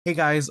Hey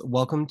guys,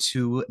 welcome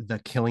to the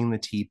Killing the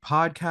Tea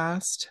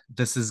podcast.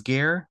 This is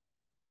Gare,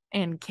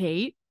 And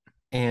Kate.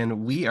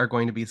 and we are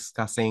going to be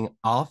discussing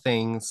all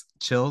things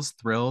chills,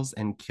 thrills,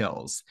 and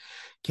kills.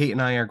 Kate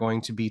and I are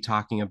going to be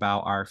talking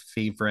about our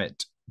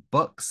favorite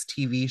books,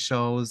 TV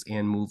shows,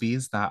 and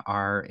movies that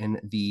are in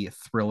the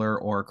thriller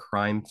or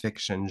crime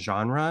fiction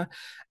genre,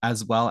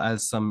 as well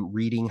as some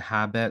reading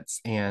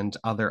habits and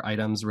other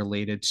items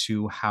related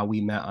to how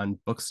we met on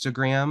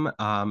Bookstagram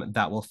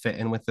that will fit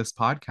in with this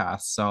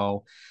podcast.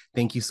 So,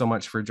 thank you so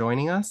much for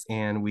joining us,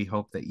 and we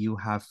hope that you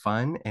have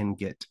fun and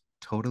get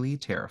totally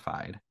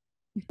terrified.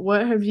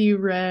 What have you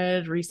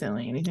read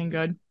recently? Anything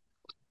good?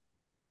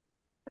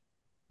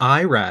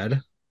 I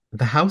read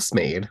The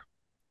Housemaid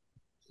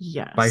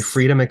by Yes.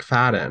 Frida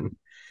McFadden.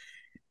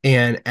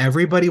 And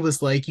everybody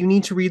was like, you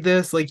need to read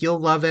this. Like, you'll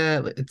love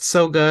it. It's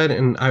so good.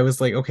 And I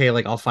was like, okay,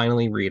 like, I'll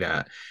finally read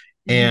it.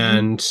 Hmm.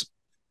 And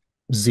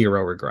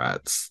zero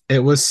regrets. It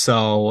was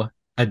so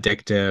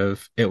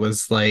addictive. It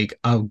was like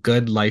a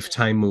good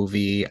lifetime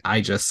movie.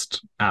 I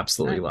just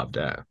absolutely Nice. loved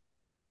it.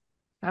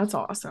 That's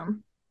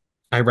awesome.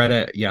 I read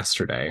it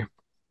yesterday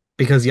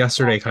because All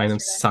yesterday kind of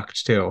yesterday.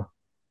 sucked too.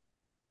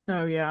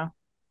 Oh yeah.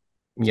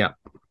 Yep.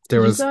 There Did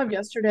you was still have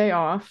yesterday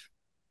off?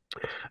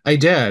 I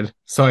did.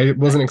 So I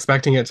wasn't Nice.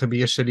 expecting it to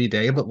be a shitty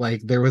day, but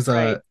like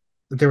Right.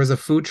 there was a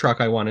food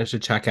truck I wanted to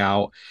check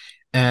out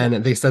Yep.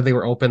 and they said they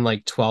were open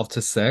like 12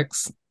 to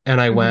 6 and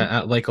I Hmm. went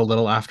at like a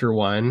little after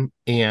 1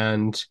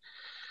 and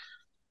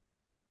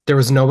there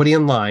was nobody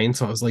in line,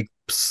 so I was like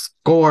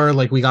score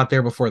like we got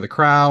there before the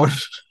crowd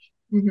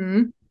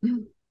Hmm.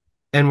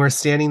 and we're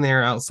standing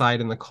there outside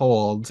in the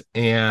cold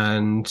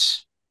and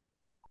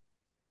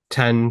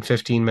 10,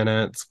 15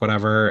 minutes,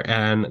 whatever,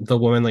 and the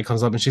woman like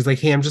comes up and she's like,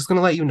 "Hey, I'm just going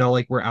to let you know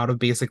like we're out of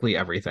basically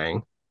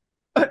everything."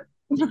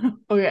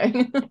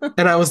 Okay.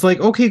 And I was like,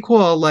 "Okay,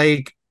 cool."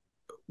 Like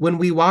when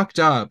we walked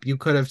up, you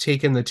could have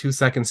taken the 2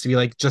 seconds to be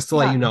like, just to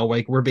let Yeah. you know,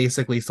 like, we're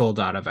basically sold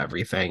out of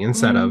everything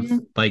instead of Hmm.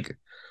 like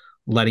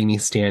letting me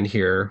stand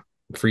here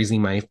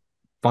freezing my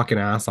fucking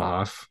ass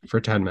off for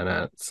 10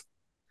 minutes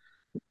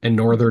in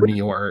northern New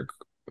York,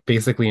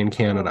 basically in Oh,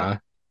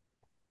 Canada.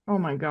 oh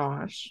my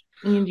gosh.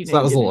 And you So that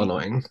didn't was a get little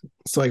any. annoying.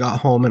 So I got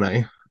home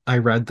and I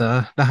read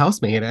the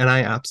Housemaid and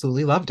I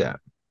absolutely loved it.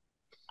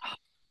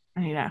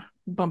 Yeah.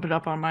 Bump it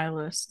up on my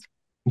list.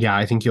 Yeah,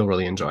 I think you'll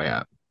really enjoy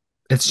it.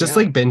 It's just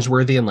Yeah. like binge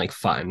worthy and like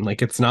fun.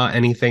 Like it's not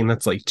anything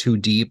that's like too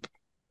deep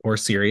or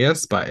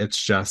serious, but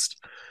it's just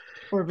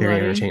Or very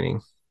bloody.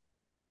 entertaining.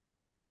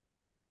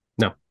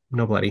 No,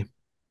 no bloody.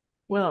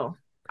 Well,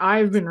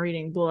 I've been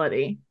reading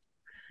bloody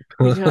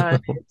because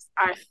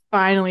I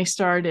finally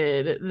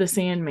started The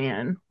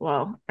Sandman.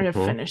 Well, I have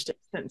finished it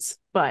since,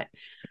 but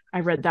I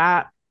read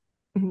that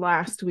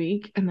last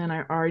week and then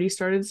I already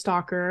started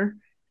Stalker.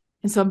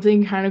 And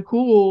something kind of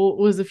cool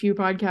was a few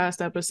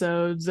podcast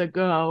episodes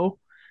ago,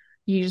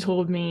 you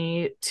told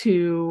me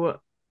to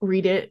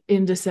read it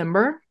in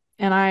December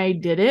and I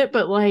did it,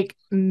 but like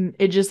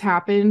it just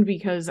happened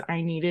because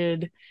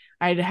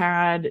I'd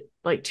had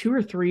like two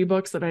or three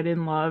books that I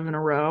didn't love in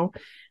a row.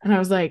 And I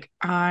was like,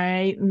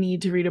 I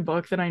need to read a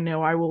book that I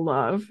know I will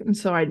love. And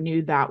so I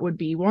knew that would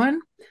be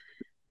one.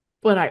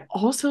 But I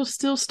also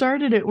still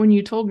started it when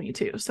you told me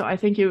to. So I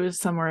think it was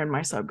somewhere in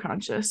my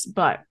subconscious,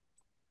 but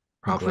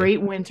Probably.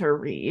 great winter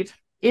read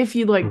if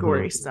you like Hmm.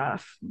 gory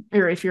stuff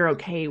or if you're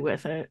okay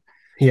with it.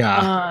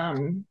 Yeah,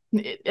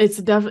 It's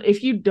definitely,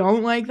 if you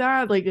don't like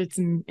that, like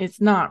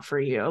it's not for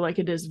you. Like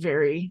it is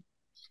very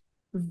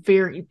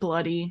very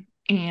bloody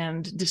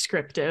and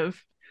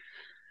descriptive,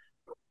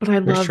 but I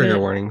there's love trigger it.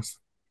 warnings.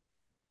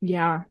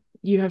 Yeah,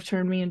 you have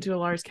turned me into a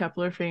Lars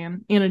Kepler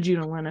fan and a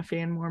Juna Lena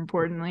fan, more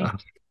importantly. Ugh,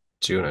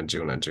 Juna.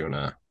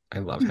 I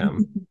love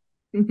him.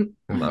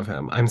 I love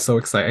him. I'm so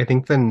excited. I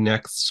think the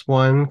next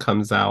one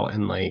comes out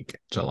in like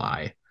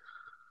July.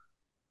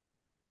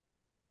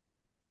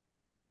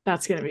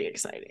 That's gonna be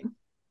exciting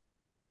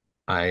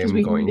I because am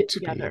we can read going it to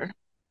be. together.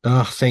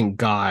 Oh, thank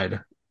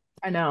God.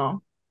 I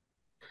know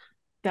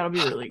that'll be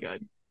really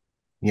good.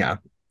 Yeah.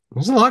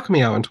 There's a lot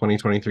coming out in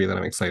 2023 that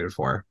I'm excited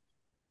for.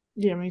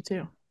 Yeah, me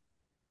too.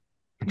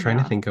 I'm trying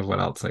to Yeah. think of what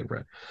else I've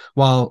read.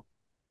 Well,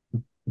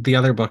 the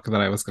other book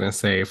that I was going to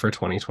say for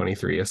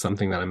 2023 is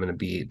something that I'm going to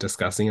be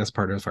discussing as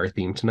part of our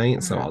theme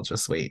tonight. So Uh-huh. I'll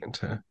just wait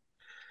to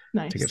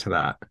get Nice. to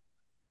that.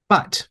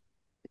 But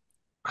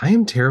I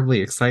am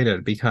terribly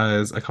excited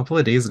because a couple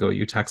of days ago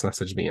you text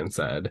messaged me and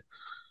said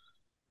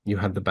you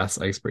had the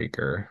best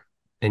icebreaker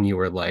and you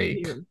were I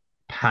like do.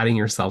 patting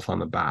yourself on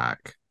the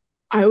back.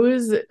 I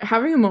was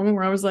having a moment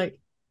where I was like,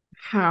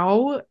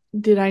 how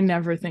did I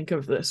never think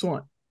of this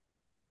one?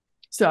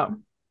 So,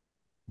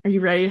 are you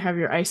ready to have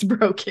your ice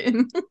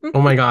broken?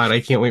 Oh my God,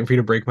 I can't wait for you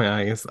to break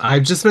my ice.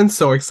 I've just been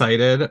so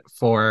excited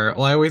for,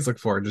 well, I always look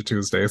forward to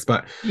Tuesdays,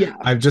 but Yeah,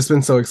 I've just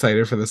been so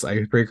excited for this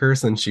icebreaker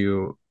since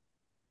you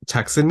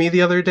texted me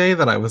the other day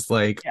that I was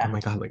like, oh yeah. my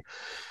God, like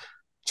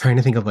trying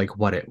to think of like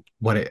what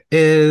it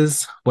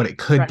is, what it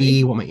could be,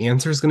 Ready? what my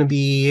answer is going to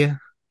be.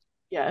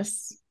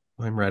 Yes.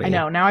 I'm I ready.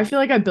 know. Now I feel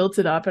like I built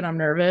it up and I'm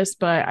nervous,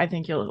 but I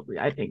think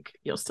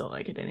you'll still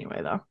like it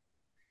anyway though.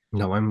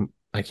 No,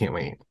 I can't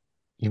wait.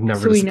 You've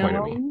never So we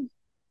disappointed me. know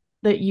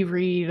that you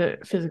read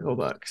physical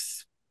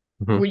books.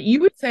 Mhm. Well,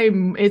 you would say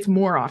it's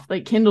more off.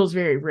 Like Kindle's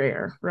very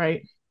rare,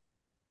 right?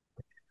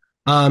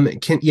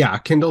 Yeah,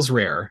 Kindle's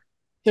rare.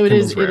 So it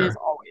is Kindle's it is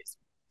rare. always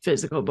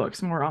physical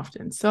books more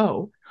often.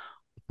 So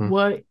Mhm.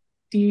 what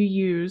do you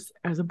use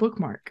as a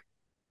bookmark?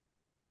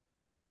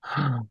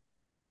 I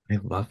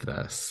love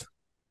this.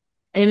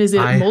 And is it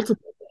I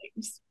multiple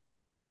things?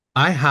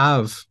 I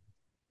have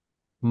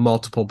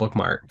multiple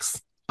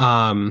bookmarks.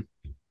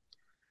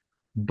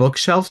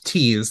 Bookshelf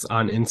Teas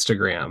on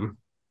Instagram.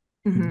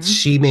 Mm-hmm.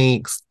 She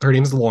makes, her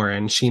name's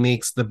Lauren. She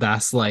makes the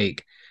best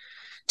like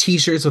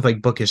t-shirts with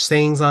like bookish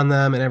sayings on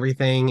them and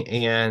everything.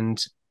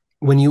 And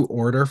when you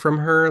order from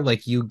her,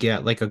 like you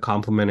get like a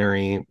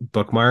complimentary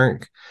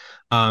bookmark.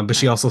 But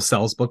she also Nice.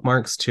 sells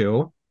bookmarks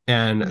too.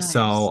 And Nice.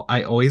 so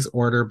I always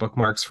order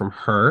bookmarks from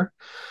her.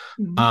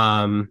 Mm-hmm.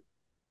 Um,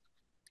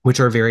 which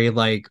are very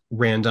like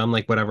random,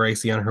 like whatever I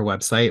see on her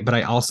website. But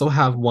I also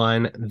have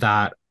one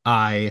that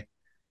I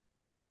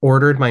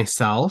ordered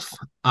myself. It's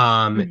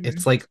Mm-hmm.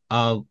 like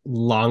a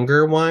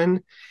longer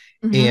one,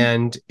 Mm-hmm.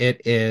 and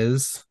it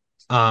is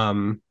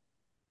um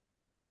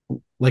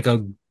like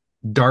a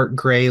dark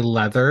gray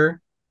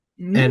leather,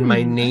 and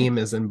my name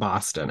Nice. is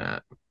embossed in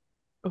it.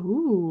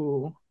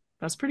 Ooh,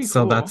 that's pretty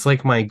So that's cool.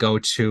 like my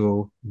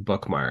go-to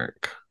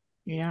bookmark.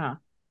 Yeah.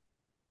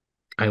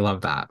 I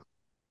love that.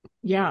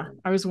 Yeah.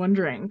 I was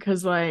wondering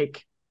because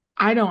like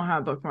I don't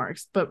have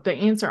bookmarks, but the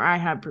answer I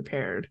had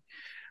prepared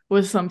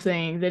was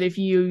something that if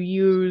you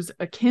use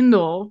a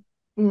Kindle,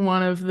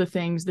 one of the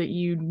things that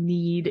you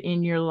need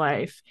in your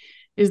life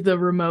is the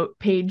remote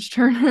page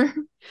turner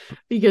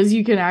because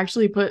you can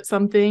actually put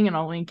something, and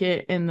I'll link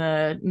it in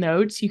the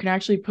notes. You can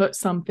actually put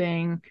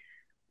something,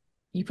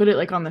 you put it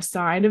like on the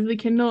side of the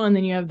Kindle, and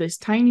then you have this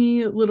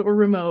tiny little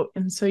remote.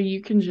 And so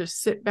you can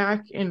just sit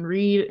back and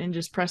read and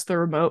just press the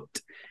remote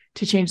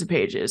to change the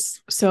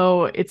pages.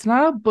 So it's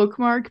not a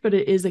bookmark, but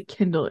it is a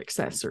Kindle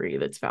accessory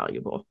that's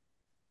valuable.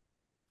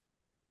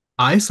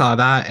 I saw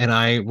that and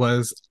I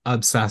was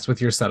obsessed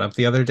with your setup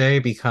the other day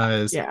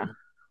because Yeah.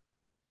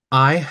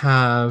 I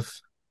have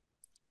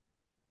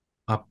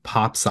a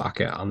pop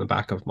socket on the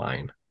back of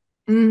mine,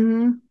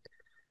 Mm-hmm.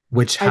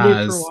 which I did for a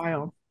has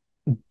while.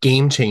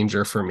 game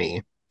changer for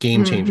me.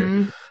 Game changer.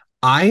 Mm-hmm.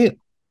 I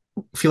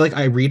feel like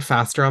I read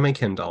faster on my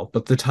Kindle,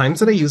 but the times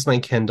that I Mm-hmm. use my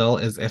Kindle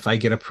is if I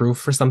get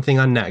approved for something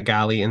on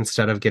NetGalley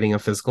instead of getting a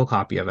physical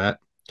copy of it.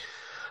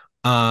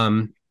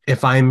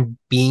 If I'm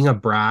being a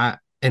brat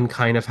and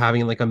kind of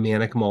having like a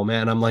manic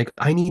moment and I'm like,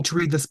 I need to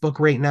read this book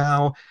right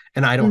now,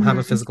 and I don't have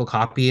a Mm-hmm. physical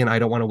copy and I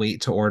don't want to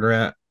wait to order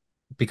it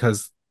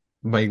because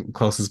my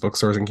closest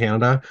bookstore is in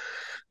Canada,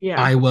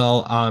 Yeah. I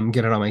will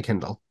get it on my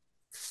Kindle.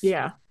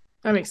 Yeah.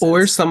 That makes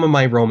Or sense. some of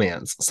my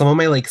romance, some of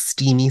my like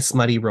steamy,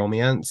 smutty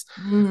romance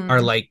are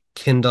Mm. like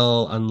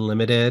Kindle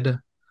Unlimited,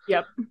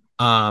 Yep.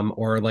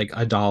 or like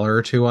 $1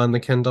 or two on the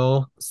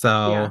Kindle. Yeah.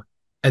 So,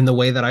 and the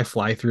way that I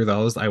fly through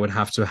those, I would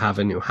have to have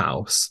a new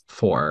house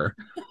for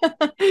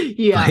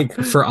Yeah. like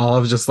for all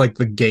of just like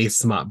the gay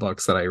smut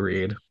books that I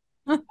read.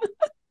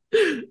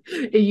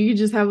 You could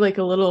just have like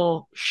a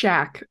little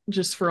shack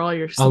just for all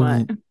your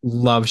smut. I'll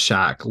love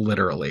Shack,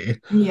 literally,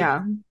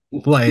 Yeah.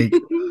 like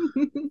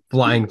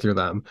flying through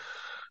them.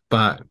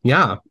 But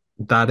yeah,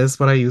 that is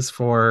what I use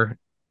for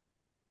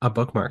a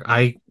bookmark.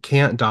 I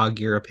can't dog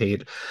ear a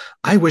page.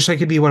 I wish I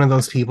could be one of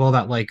those people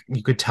that like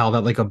you could tell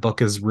that like a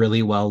book is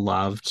really well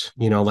loved,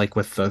 like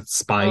with the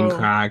spine Oh.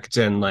 cracked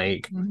and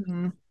like,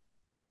 Mhm.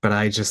 but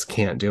I just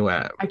can't do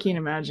it. I can't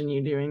imagine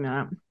you doing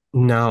that.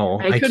 No,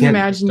 I I couldn't can't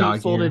imagine you dog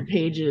ear. folded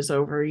pages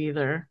over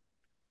either.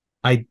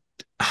 I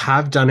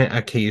have done it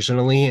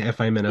occasionally if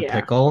I'm in a Yeah.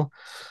 pickle.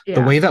 The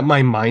Yeah. way that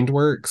my mind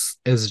works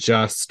is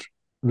just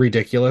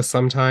ridiculous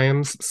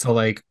sometimes. So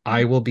like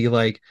I will be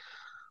like,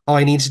 oh,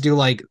 I need to do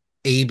like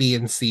A, B,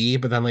 and C,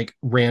 but then like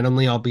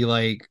randomly I'll be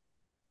like,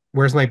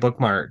 where's my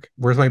bookmark?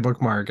 Where's my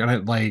bookmark? And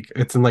it like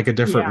it's in like a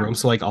different Yeah. room.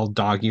 So like I'll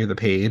dog you the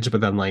page, but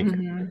then like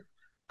Hmm.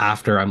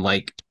 after I'm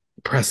like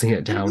pressing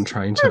it down,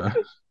 trying to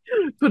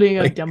Putting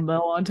a like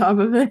dumbbell on top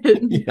of it.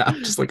 yeah,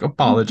 just like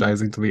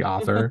apologizing to the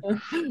author.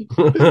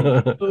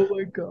 Oh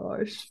my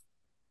gosh.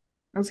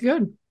 That's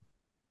good.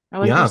 I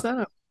like your Yeah,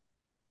 setup.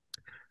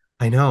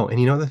 I know. And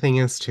the thing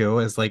is too,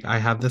 is like I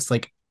have this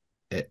like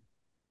i-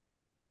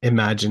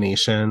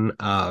 imagination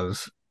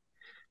of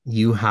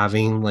you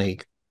having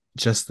like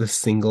just this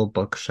single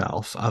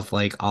bookshelf of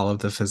like all of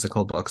the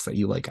physical books that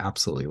you like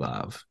absolutely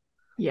love.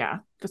 Yeah.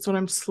 That's what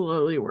I'm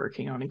slowly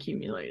working on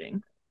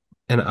accumulating.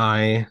 And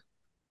I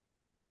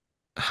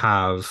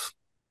have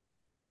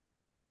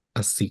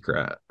a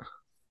secret.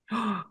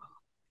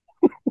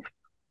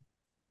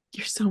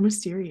 You're so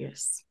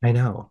mysterious. I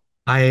know.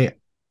 I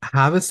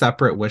have a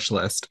separate wish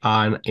list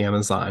on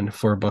Amazon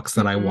for books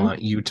that I Mhm.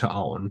 want you to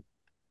own.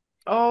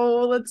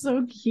 Oh, that's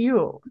so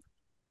cute.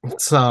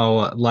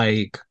 So,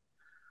 like,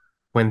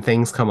 when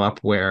things come up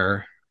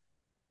where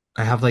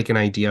I have like an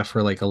idea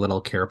for like a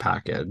little care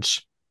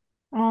package,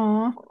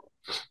 Aw.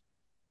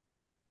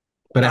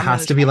 but it I'm has gonna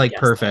to try be and like guess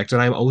them. perfect.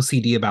 And I'm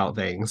OCD about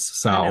things. I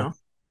So, know.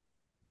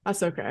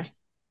 That's okay.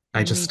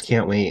 I Me just too.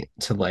 can't wait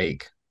to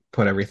like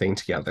put everything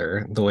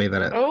together the way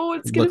that it Oh,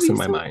 it's gonna looks be in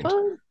my so mind.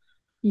 fun.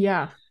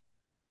 Yeah,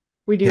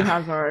 we do Yeah.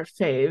 have our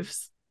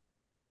faves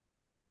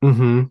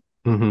Mm-hmm.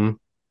 Mm-hmm.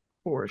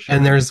 for And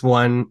sure. there's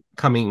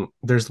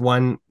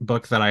one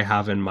book that I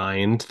have in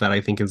mind that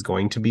I think is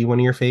going to be one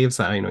of your faves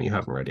that I know you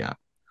haven't read yet.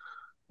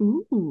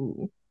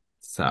 Ooh,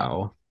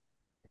 So,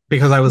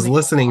 because I I'm was making a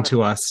listening lot of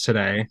to us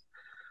today,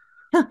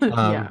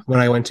 yeah. when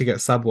I went to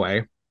get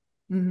Subway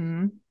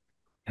Mm-hmm.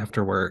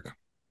 after work,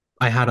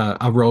 I had a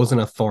rose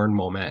and a thorn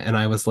moment, and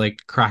I was like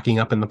cracking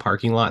up in the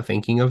parking lot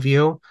thinking of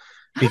you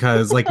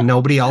because like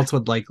nobody else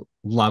would like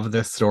love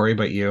this story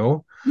but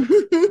you.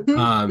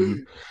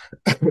 Um,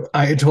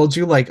 I had told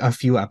you like a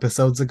few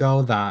episodes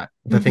ago that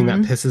the thing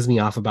that Mm-hmm. pisses me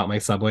off about my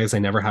Subway is I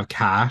never have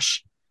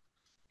cash.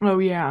 Oh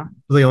yeah.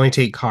 They only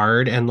take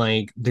card and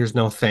like there's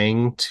no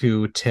thing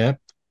to tip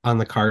on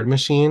the card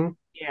machine.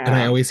 And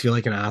I Yeah. always feel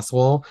like an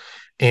asshole.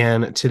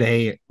 And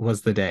today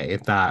was the day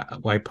that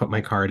I put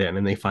my card in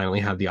and they finally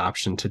had the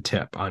option to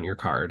tip on your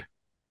card.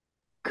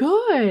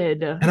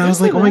 Good. And I Good was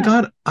for like, oh my them.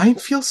 God, I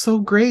feel so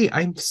great.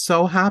 I'm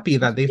so happy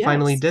that they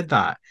finally Yes. did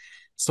that.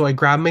 So I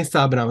grabbed my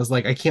sub and I was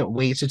like, I can't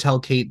wait to tell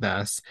Kate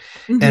this.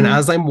 And Mm-hmm.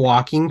 as I'm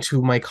walking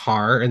to my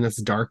car in this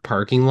dark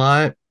parking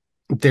lot,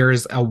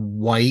 there's a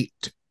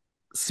white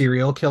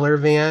serial killer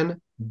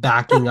van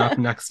backing up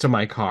next to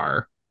my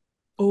car.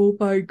 Oh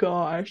my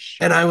gosh.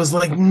 And I was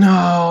like,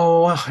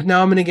 no,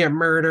 now I'm going to get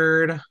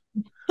murdered.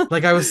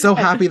 Like, I was so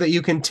happy that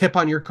you can tip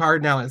on your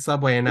card now at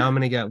Subway, and now I'm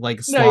going to get like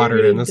No, you're slaughtered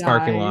gonna in this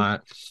parking die.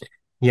 lot.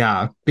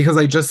 Yeah, because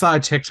I just saw a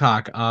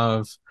TikTok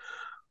of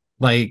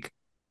like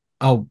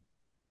a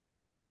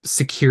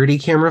security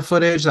camera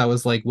footage that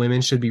was like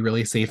women should be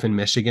really safe in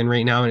Michigan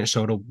right now, and it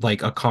showed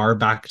like a car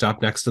backed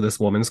up next to this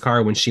woman's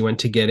car. When she went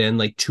to get in,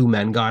 like two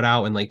men got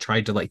out and like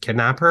tried to like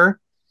kidnap her,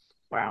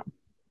 Wow.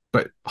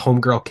 but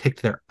homegirl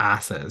kicked their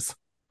asses.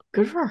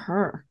 Good for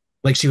her.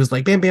 Like she was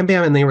like bam bam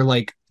bam, and they were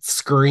like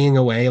scurrying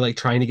away like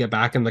trying to get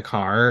back in the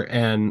car,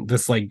 and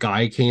this like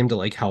guy came to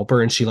like help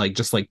her, and she like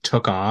just like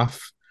took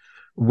off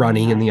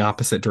running in the Nice.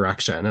 opposite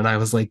direction, and I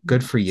was like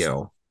good for Nice.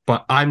 you,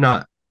 but I'm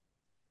not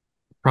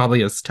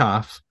probably as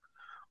tough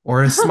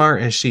or as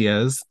smart as she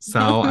is. So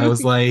I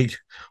was like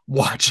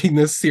watching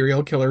this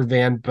serial killer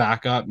van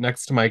back up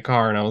next to my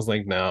car, and I was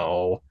like,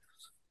 no.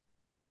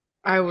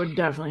 I would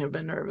definitely have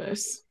been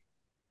nervous.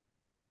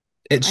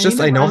 It's I need just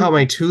to I know how my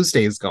run.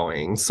 Tuesday's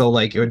going. So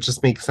like it would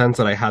just make sense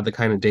that I had the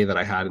kind of day that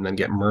I had and then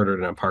get murdered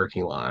in a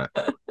parking lot.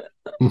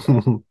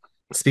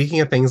 Speaking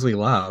of things we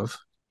love,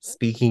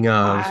 speaking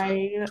of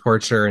I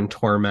torture and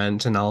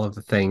torment and all of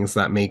the things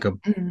that make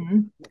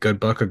mhm. good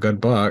book a good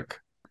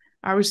book.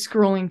 I was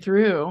scrolling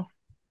through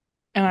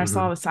and I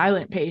saw Mhm. The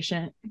Silent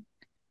Patient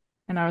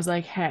and I was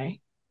like,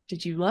 "Hey,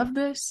 did you love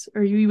this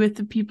or are you with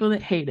the people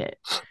that hate it?"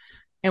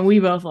 And we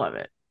both love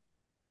it.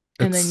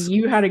 And then It's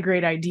you had a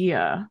great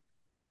idea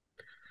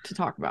to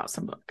talk about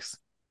some books.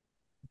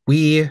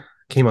 we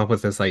came up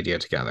with this idea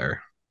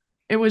together.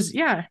 It was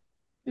yeah,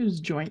 it was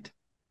joint.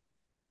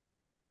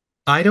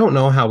 I don't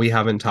know how we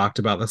haven't talked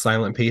about The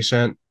Silent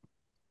Patient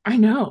I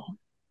know.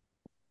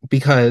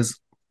 because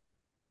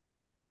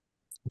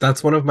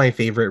that's one of my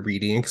favorite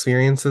reading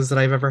experiences that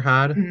I've ever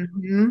had.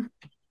 Mm-hmm.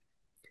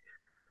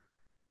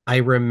 I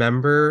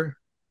remember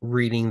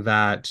reading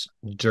that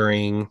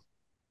during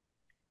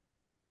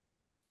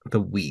the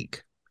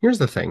week. Here's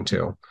the thing,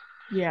 too.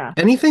 Yeah.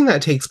 Anything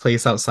that takes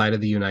place outside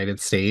of the United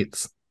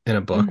States in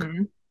a book,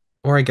 Mm-hmm.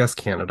 or I guess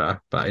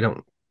Canada, but I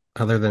don't,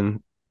 other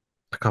than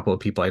a couple of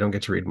people, I don't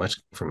get to read much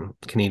from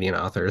Canadian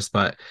authors,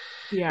 but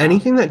Yeah.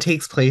 anything that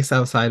takes place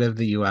outside of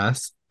the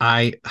US,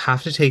 I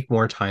have to take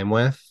more time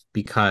with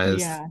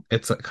because Yeah.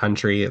 it's a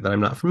country that I'm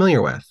not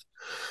familiar with.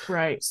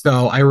 Right.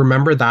 So I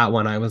remember that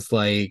one. I was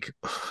like,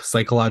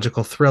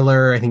 psychological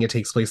thriller. I think it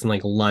takes place in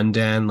like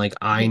London. Like,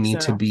 I I think need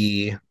to so.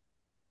 be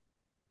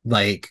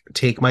like,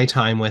 take my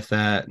time with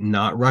it,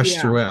 not rush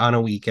Yeah. through it on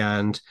a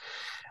weekend.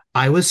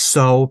 I was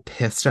so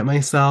pissed at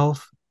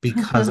myself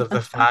because of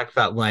the fact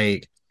that,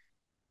 like,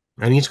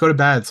 I need to go to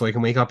bed so I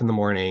can wake up in the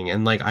morning.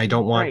 And, like, I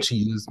don't want Right. to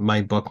use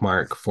my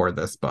bookmark for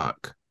this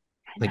book.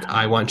 I Like,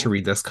 I want to know.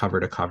 read this cover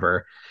to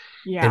cover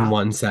in Yeah.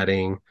 one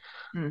setting.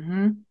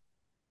 Mm-hmm.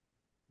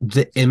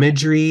 The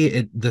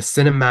imagery, the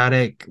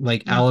cinematic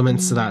like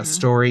elements to that Mm-hmm.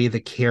 story, the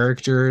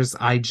characters,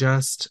 I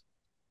just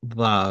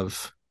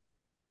love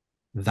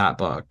that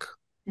book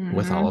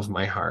with all Mm-hmm. of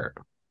my heart.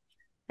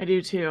 I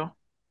do too.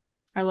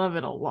 I love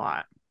it a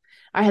lot.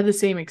 I had the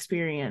same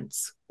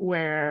experience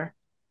where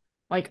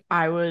like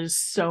I was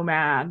so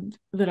mad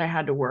that I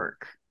had to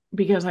work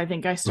because I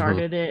think I Mhm.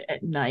 started it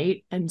at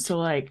night. And so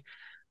like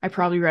I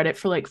probably read it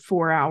for like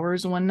 4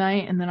 hours one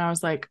night and then I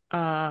was like,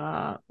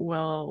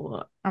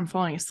 well, I'm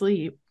falling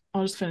asleep.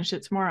 I'll just finish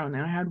it tomorrow and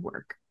then I had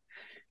work.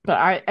 But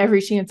I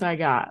every chance I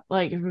got,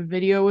 like if a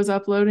video was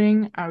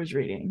uploading, I was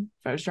reading.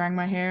 If I was drying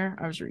my hair,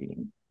 I was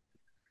reading.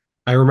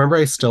 I remember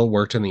I still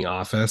worked in the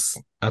office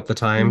at the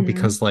time Mm-hmm.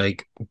 because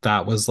like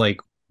that was like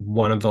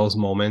one of those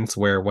moments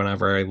where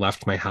whenever I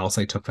left my house,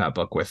 I took that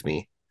book with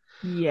me.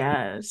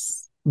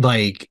 Yes.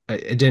 Like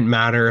it didn't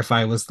matter if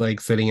I was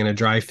like sitting in a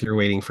drive-through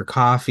waiting for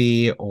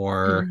coffee,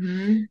 or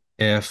Mm-hmm.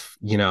 if,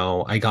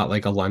 I got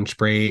like a lunch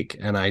break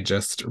and I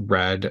just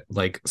read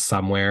like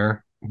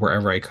somewhere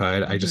wherever I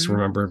could. I just Mm-hmm.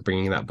 remember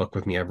bringing that book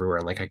with me everywhere,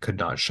 and like I could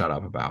not shut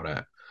up about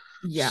it.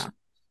 Yeah,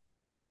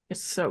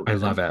 it's so I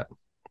love good. it.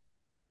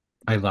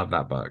 I love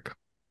that book.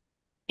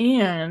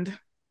 And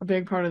a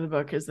big part of the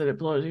book is that it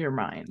blows your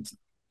mind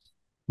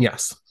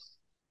Yes.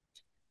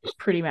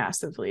 pretty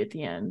massively at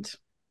the end.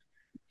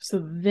 So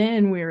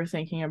then we were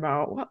thinking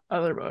about what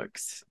other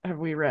books have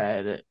we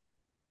read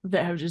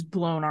that have just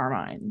blown our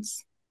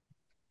minds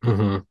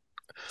Hmm.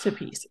 to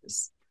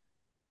pieces.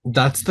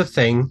 That's the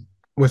thing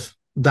with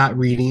that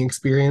reading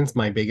experience.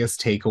 My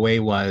biggest takeaway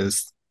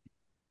was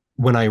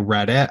when I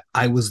read it,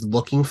 I was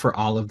looking for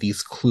all of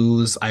these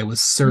clues. I was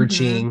Mm-hmm.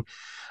 searching.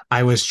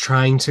 I was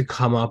trying to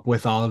come up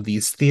with all of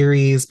these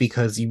theories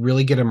because you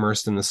really get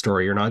immersed in the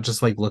story. You're not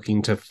just like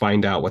looking to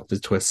find out what the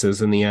twist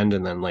is in the end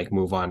and then like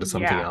move on to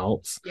something Yeah.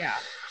 else. Yeah.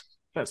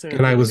 That's a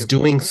And I really was good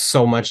point. doing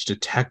so much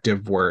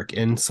detective work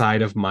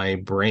inside of my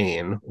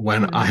brain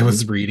when I Mm-hmm.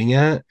 was reading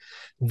it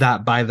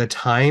that by the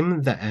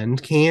time the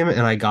end came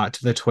and I got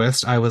to the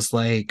twist, I was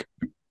like,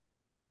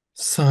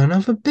 son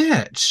of a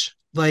bitch.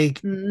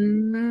 Like,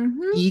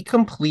 Mm-hmm. he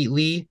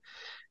completely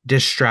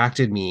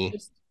distracted me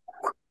Just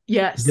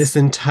this yes.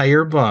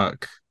 entire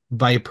book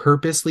by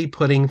purposely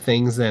putting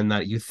things in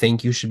that you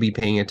think you should be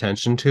paying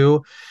attention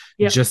to,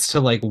 Yep. just to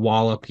like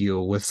wallop you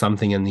with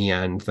something in the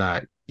end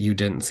that you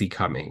didn't see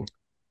coming.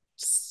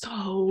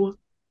 So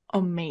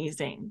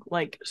amazing.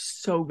 Like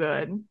so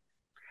good.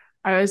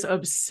 I was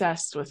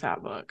obsessed with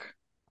that book.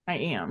 I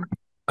am.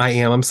 I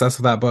am obsessed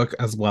with that book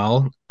as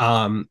well.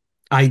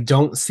 I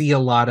don't see a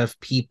lot of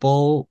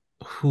people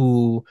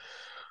who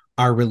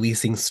are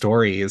releasing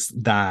stories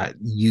that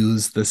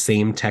use the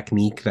same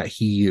technique that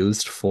he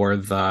used for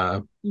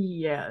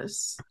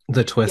Yes.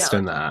 the Yeah. twist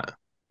in that.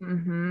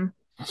 Mm-hmm.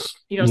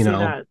 You don't You see know,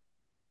 that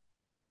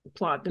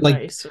plot like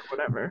device or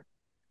whatever.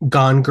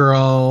 Gone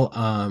Girl,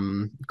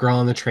 Girl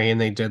on the Train,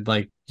 they did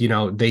like,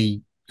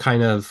 they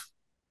kind of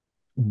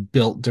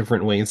built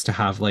different ways to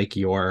have like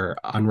your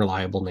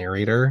unreliable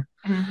narrator.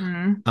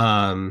 Mm-hmm.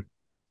 Um,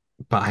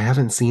 but I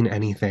haven't seen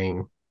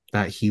anything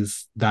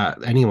that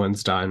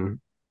anyone's done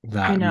I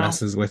that know.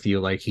 messes with you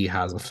like he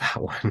has with that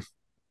one.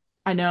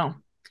 I know.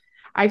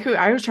 I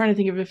was trying to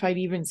think of if I'd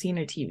even seen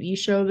a TV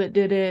show that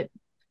did it.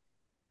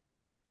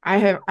 I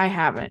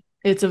haven't.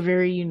 It's a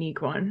very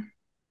unique one.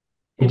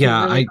 It'd be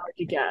Yeah, really I hard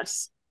to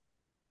guess.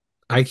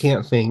 I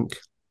can't think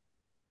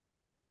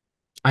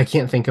I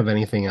can't think of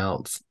anything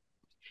else.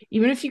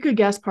 Even if you could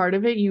guess part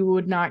of it, you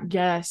would not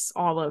guess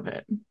all of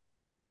it.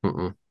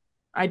 Mm-mm.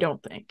 I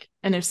don't think.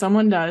 And if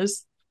someone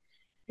does,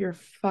 you're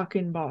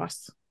fucking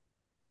boss.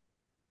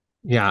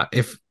 Yeah,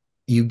 if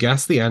you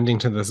guess the ending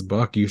to this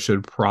book, you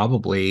should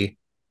probably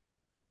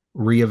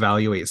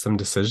reevaluate some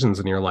decisions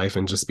in your life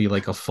and just be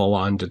like a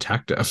full-on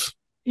detective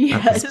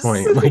at this Yes.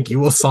 point. Like you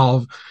will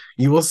solve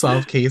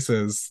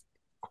cases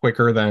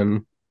quicker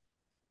than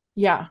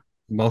Yeah.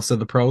 most of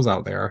the pros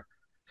out there.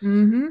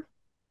 Mm-hmm.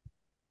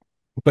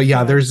 But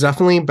yeah,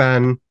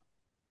 But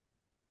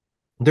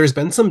there's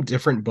been some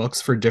different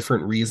books for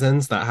different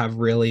reasons that have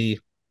really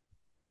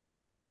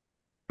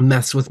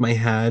messed with my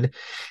head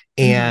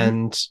mm-hmm.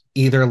 and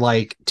either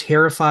like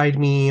terrified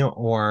me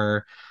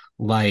or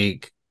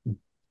like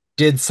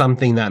did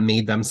something that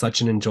made them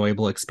such an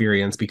enjoyable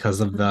experience because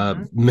of the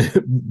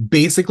Mm-hmm.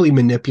 basically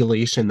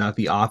manipulation that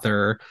the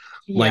author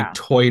like Yeah.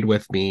 toyed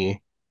with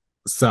me.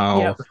 So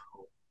Yep.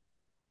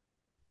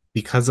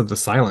 because of the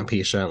silent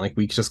patient, like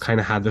we just kind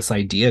of had this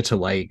idea to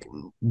like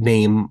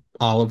name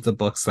all of the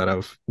books that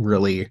have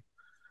really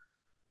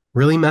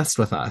really messed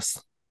with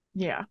us.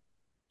 Yeah.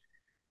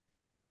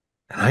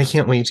 And I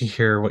can't wait to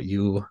hear what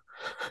you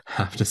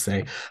have to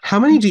say. How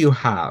many do you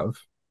have?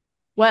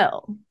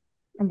 Well,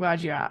 I'm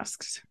glad you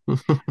asked.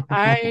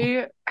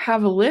 I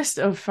have a list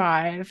of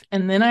five,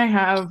 and then I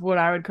have what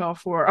I would call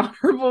four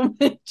honorable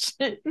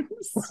mentions.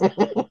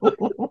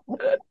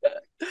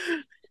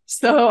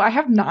 So I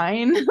have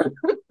nine.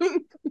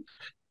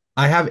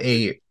 I have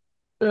eight.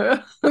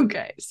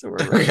 Okay, so we're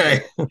right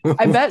Okay. there.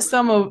 I bet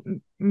some of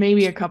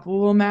maybe a couple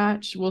will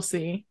match. We'll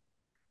see.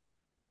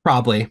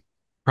 Probably.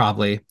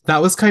 Probably.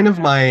 That was kind of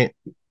Okay.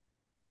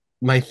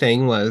 my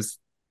thing was,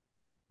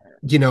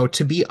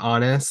 to be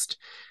honest,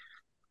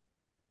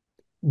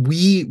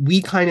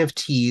 we kind of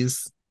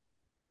tease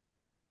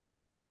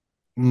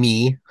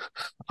me.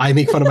 I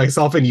make fun of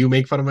myself and you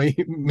make fun of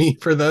me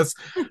for this.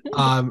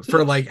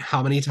 For like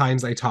how many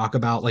times I talk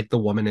about like The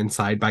Woman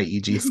Inside by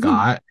E.G.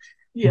 Scott.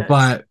 Yes.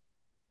 But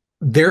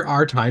there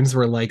are times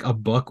where like a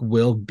book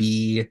will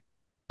be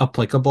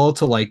applicable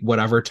to like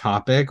whatever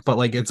topic, but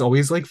like it's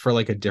always like for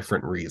like a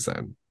different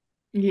reason,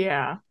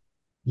 Yeah,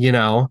 you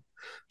know?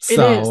 it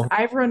is. So,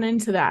 I've run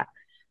into that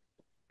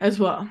as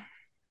well.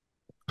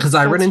 because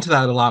I run That's into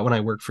that a lot when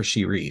I work for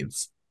She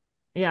Reads.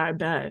 yeah, I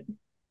bet.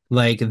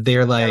 Like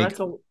they're Yeah, like that's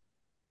a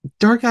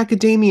dark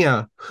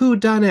academia, who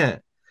done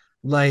it?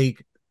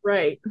 Like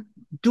right.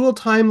 dual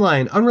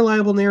timeline,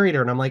 unreliable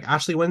narrator. And I'm like,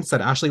 Ashley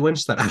Winstead, Ashley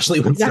Winstead, Ashley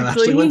Winstead,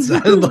 Ashley Exactly.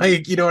 Winstead.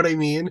 Like, you know what I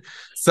mean?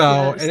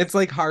 So, and Yes. it's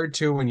like hard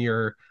too when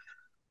you're,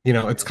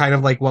 it's kind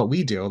of like what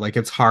we do. Like,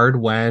 it's hard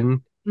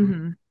when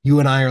Hmm. you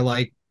and I are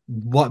like,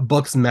 what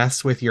books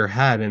mess with your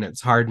head? And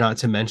it's hard not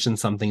to mention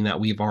something that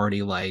we've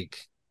already like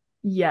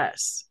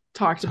Yes.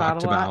 Talked about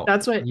a talked lot. about.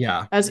 That's what,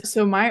 Yeah. as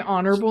so my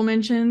honorable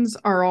mentions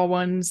are all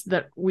ones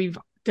that we've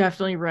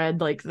definitely read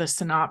like the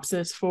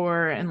synopsis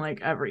for and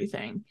like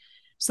everything.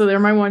 So they're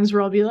my ones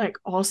where I'll be like,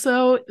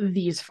 also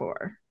these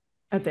four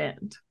at the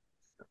end.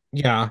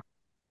 Yeah.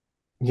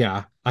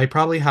 Yeah. I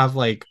probably have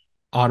like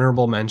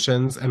honorable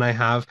mentions and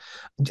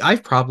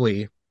I've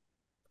probably,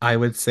 I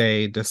would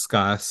say,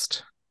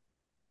 discussed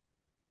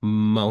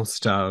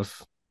most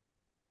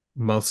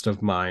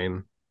of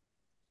mine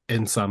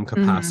in some Hmm.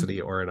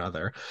 capacity or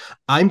another.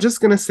 I'm just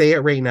going to say it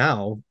right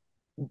now.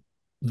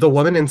 The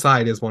Woman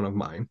Inside is one of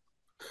mine.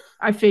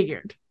 I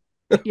figured.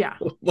 Yeah.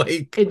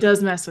 Like, It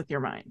does mess with your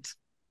mind.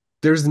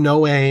 there's no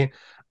way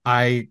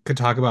I could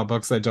talk about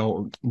books that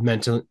don't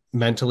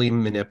mentally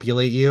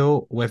manipulate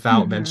you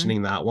without Hmm.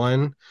 mentioning that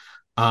one.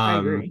 I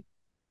Um, agree.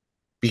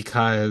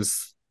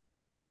 because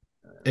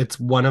it's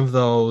one of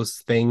those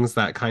things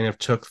that kind of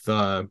took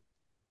the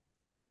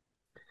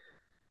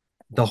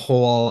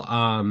whole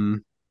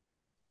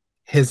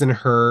his and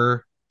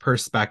her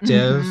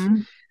perspective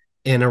Hmm.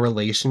 in a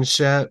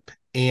relationship.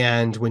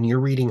 And when you're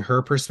reading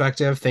her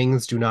perspective,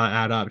 things do not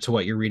add up to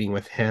what you're reading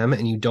with him,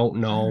 and you don't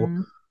know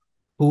Hmm.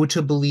 who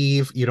to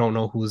believe. You don't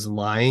know who's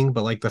lying,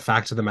 but like the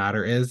fact of the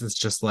matter is, it's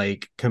just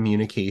like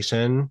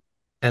communication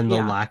and the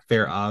Yeah. lack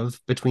thereof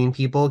between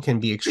people can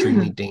be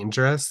extremely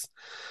dangerous.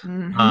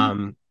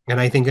 Hmm. And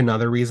I think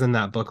another reason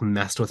that book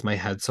messed with my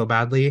head so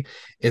badly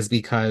is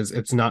because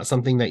it's not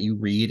something that you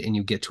read and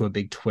you get to a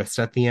big twist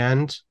at the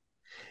end.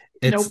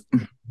 It's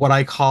Nope. what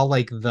I call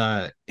like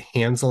the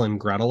Hansel and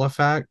Gretel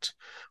effect,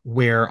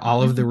 where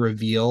all of the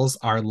reveals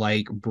are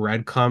like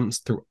breadcrumbs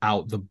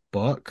throughout the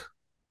book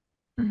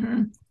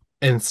Hmm.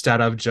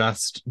 instead of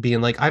just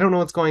being like, I don't know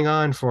what's going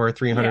on for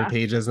 300 Yeah.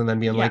 pages and then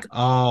being Yeah. like,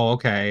 oh,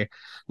 okay.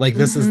 Like,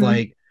 this is Hmm.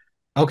 like,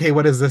 okay,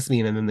 what does this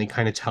mean? And then they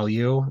kind of tell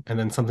you, and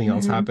then something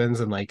else Hmm. happens.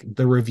 And like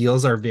the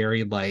reveals are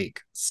very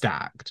like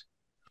stacked,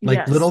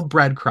 like little Yes.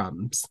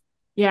 breadcrumbs.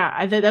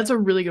 Yeah, that's a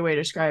really good way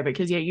to describe it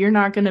because yeah, you're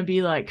not going to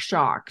be like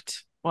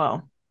shocked.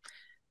 Well,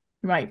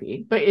 you might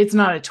be, but it's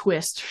not a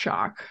twist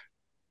shock.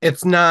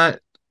 It's not,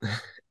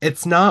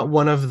 it's not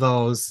one of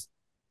those.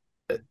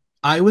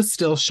 I was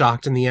still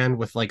shocked in the end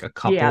with like a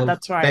couple Yeah, of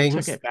that's why I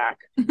took things, it back.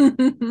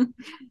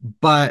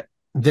 but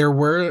there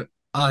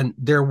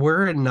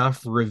were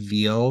enough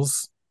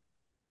reveals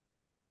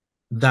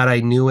that I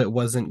knew it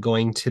wasn't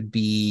going to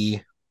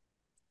be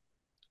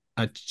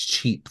a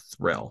cheap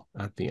thrill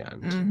at the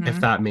end, if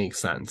Hmm. that makes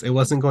sense. It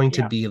wasn't going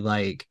to Yeah, be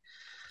like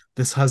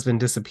this husband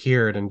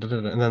disappeared and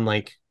then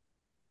like,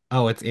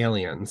 oh, it's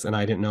aliens, and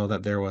I didn't know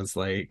that there was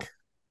like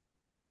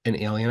an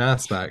alien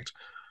aspect.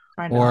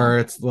 I know. Or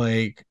it's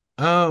like,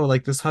 oh,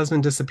 like this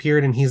husband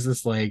disappeared and he's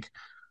this like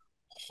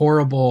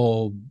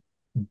horrible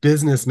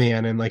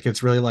businessman, and like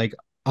it's really like,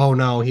 oh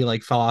no, he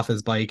like fell off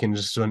his bike and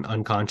just went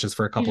unconscious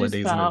for a He couple of just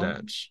days in a fell.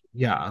 ditch.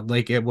 Yeah,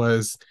 like it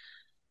was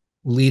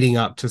leading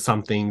up to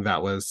something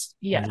that was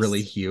really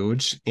Yes,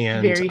 huge.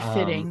 And very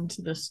fitting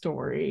to the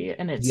story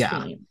and its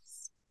yeah,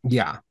 themes.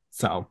 yeah.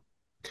 So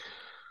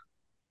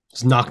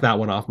just knock that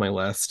one off my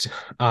list.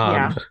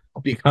 Yeah,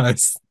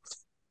 Because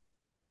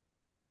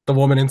The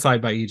Woman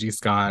Inside by E.G.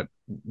 Scott,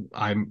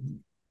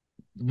 I'm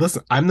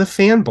listen, I'm the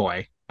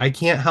fanboy. I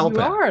can't help you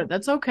it. are.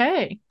 That's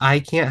okay. I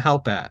can't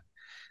help it.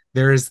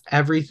 There's I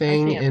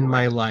everything in fanboy.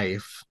 my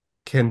life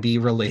can be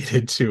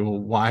related to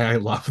why I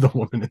love The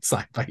Woman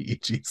Inside by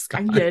E.G.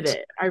 I get Scott.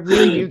 it. I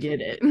really do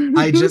get it.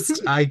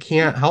 I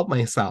can't help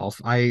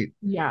myself. I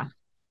Yeah,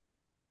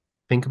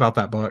 think about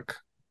that book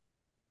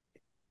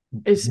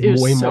it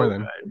was way more so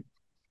than good.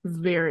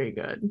 Very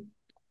good.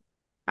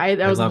 I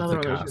that I was love another the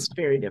one that was just cast.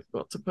 very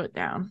difficult to put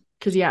down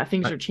because yeah,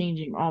 things I, are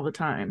changing all the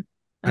time,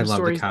 I and the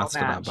love the stories don't cast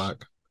of that match.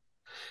 book.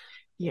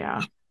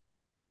 Yeah,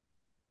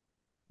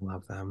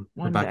 Love them.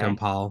 one Rebecca and day,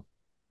 Paul.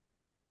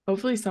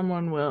 hopefully,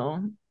 someone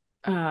will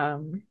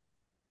um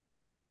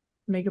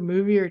make a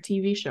movie or a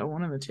TV show.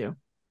 One of the two.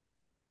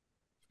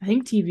 I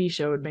think TV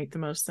show would make the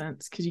most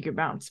sense because you could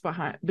bounce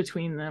behind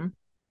between them.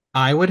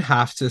 I would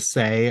have to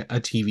say a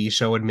TV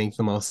show would make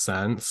the most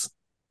sense,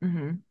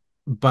 Hmm.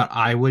 but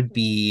I would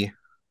be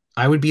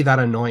that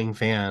annoying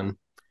fan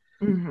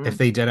if Hmm.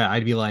 they did it.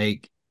 I'd be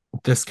like,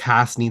 this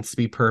cast needs to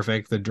be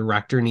perfect. The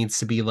director needs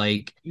to be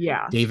like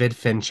Yeah. David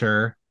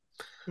Fincher.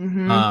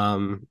 Hmm.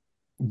 Um,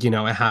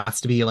 it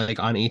has to be like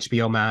on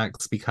HBO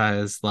Max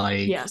because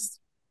like Yes.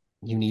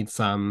 you need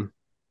some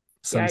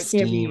Yeah, it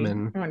can't steam. be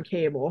And on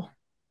cable.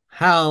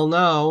 hell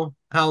no,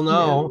 hell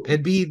no. No.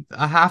 It'd be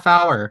a half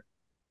hour.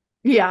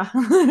 Yeah,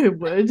 it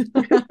would.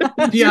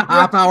 It'd be a You're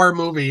half right. hour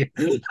movie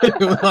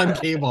on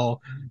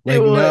cable. It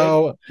Like, would.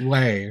 no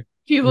way.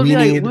 People be We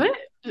like, need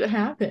 "What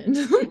happened?"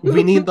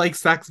 we need like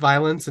sex,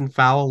 violence, and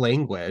foul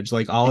language,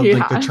 like all of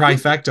like the Yeah.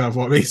 trifecta of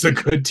what makes a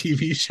good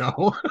TV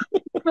show.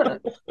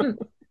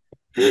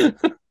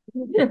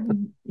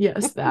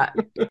 Yes, that.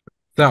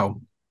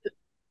 So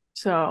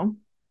So,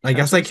 I so,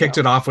 guess I so, kicked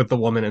so. it off with the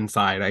woman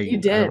inside. You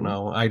I don't did.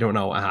 know. I don't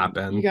know what You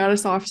happened. got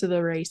us off to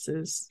the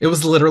races. It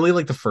was literally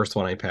like the first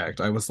one I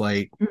picked. I was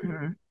like,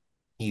 Hmm.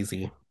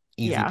 easy,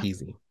 easy Yeah.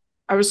 peasy.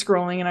 I was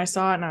scrolling and I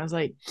saw it and I was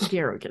like,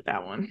 Gare, get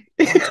that one.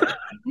 Don't tell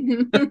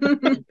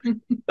me.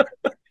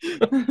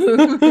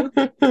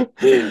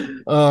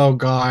 Oh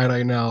God,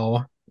 I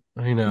know.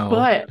 I know.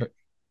 But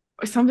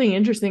something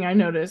interesting I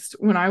noticed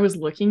when I was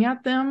looking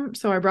at them.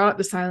 So I brought up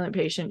The Silent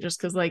Patient just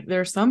because, like,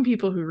 there are some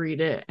people who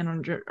read it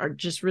and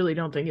just really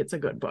don't think it's a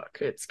good book.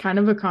 It's kind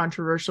of a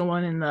controversial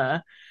one in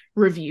the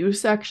review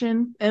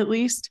section, at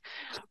least.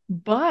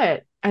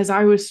 But as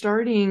I was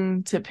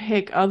starting to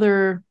pick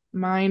other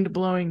mind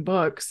blowing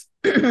books,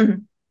 I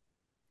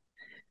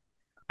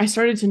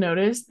started to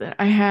notice that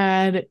I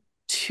had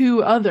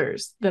two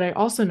others that I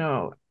also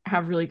know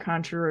have really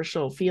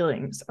controversial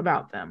feelings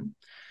about them.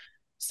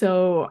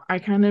 So I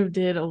kind of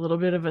did a little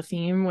bit of a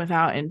theme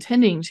without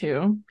intending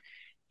to.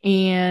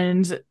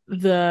 And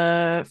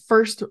the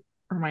first,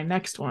 or my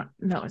next one,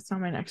 no, it's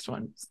not my next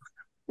one.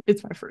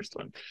 It's my first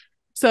one.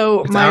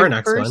 So It's my our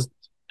next one. first,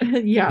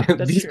 yeah,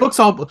 that's These true. books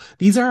all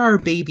these are our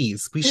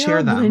babies. We They share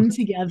all them. blend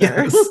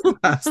together. Yes,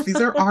 yes, these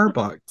are our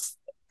books.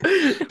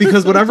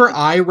 Because whatever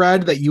I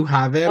read that you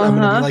haven't, I'm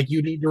gonna be Uh-huh. like,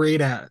 you need to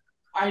read it.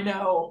 I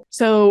know.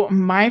 So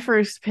my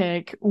first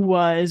pick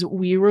was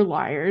We Were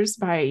Liars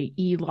by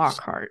E.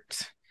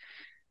 Lockhart.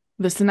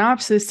 The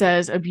synopsis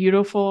says a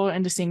beautiful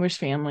and distinguished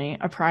family,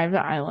 a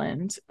private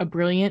island, a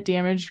brilliant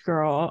damaged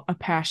girl, a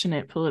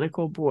passionate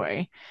political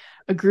boy,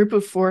 a group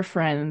of four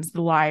friends,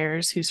 the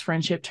liars whose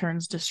friendship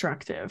turns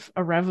destructive,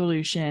 a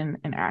revolution,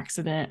 an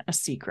accident, a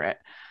secret,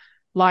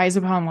 lies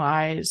upon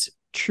lies,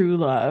 true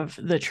love,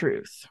 the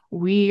truth.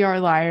 We Are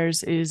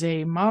Liars is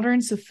a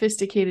modern,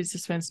 sophisticated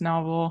suspense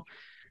novel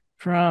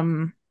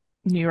from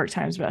New York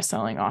Times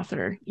bestselling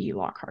author E.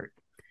 Lockhart.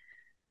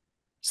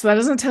 So that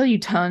doesn't tell you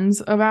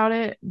tons about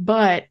it,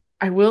 but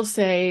I will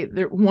say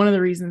that one of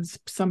the reasons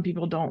some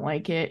people don't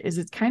like it is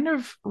it's kind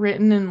of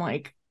written in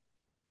like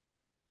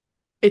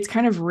it's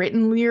kind of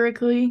written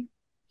lyrically.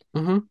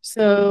 Mm-hmm.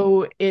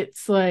 So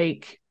it's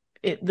like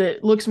it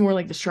that looks more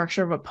like the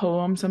structure of a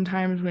poem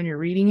sometimes when you're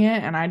reading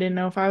it. And I didn't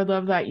know if I would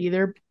love that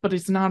either, but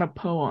it's not a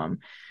poem.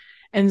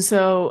 And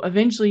so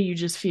eventually you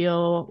just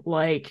feel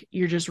like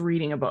you're just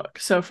reading a book.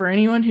 So for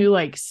anyone who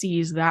like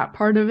sees that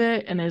part of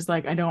it and is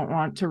like, I don't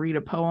want to read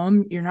a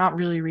poem, you're not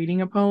really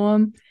reading a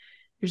poem.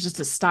 There's just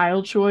a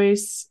style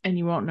choice and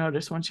you won't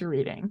notice once you're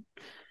reading.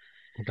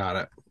 Got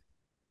it.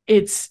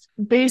 It's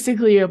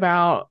basically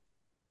about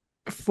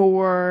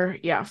four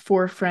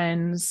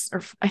friends,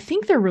 or I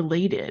think they're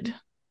related.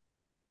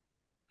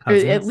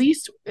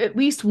 Cousins. At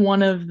least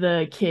one of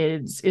the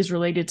kids is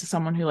related to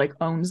someone who like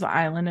owns the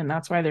island and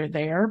that's why they're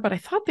there, but I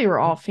thought they were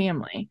all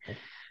family.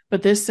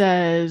 But this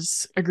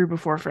says a group of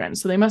four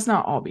friends, so they must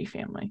not all be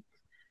family.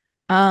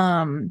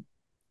 Um,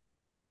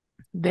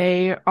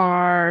 they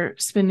are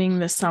spending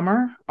the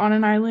summer on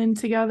an island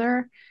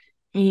together,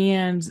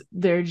 and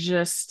there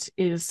just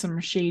is some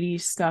shady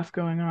stuff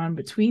going on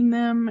between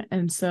them.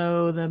 And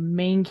so the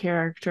main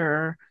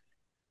character,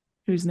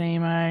 whose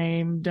name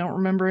I don't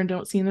remember and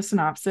don't see in the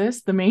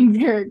synopsis, the main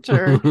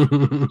character,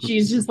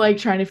 she's just like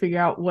trying to figure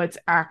out what's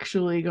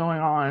actually going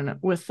on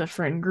with the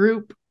friend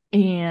group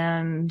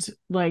and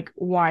like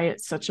why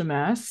it's such a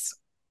mess.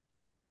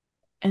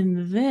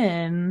 And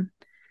then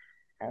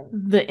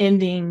the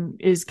ending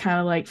is kind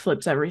of like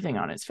flips everything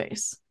on its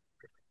face.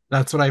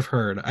 That's what I've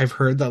heard. I've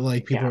heard that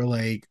like people Yeah. are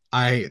like,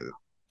 I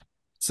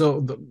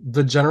so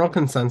the general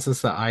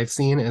consensus that I've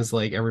seen is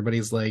like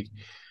everybody's like,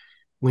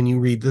 when you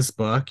read this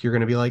book, you're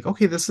gonna be like,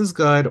 okay, this is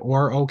good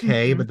or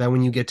okay, Mm-hmm. but then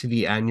when you get to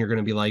the end, you're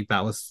gonna be like,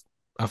 that was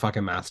a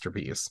fucking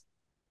masterpiece.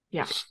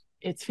 Yeah.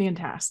 It's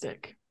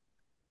fantastic.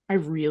 I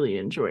really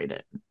enjoyed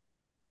it.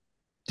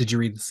 Did you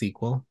read the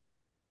sequel?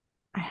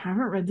 I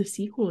haven't read the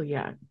sequel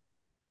yet.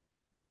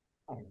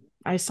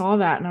 I saw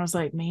that and I was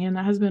like, man,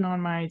 that has been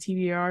on my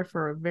TBR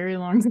for a very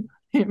long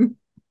time.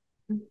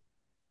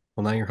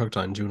 Well, now you're hooked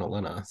on Juna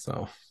Lina,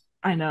 so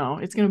I know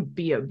it's going to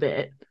be a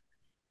bit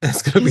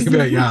it's gonna be because a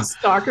bit, yeah.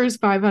 Stalker's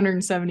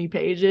 570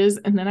 pages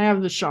and then I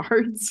have the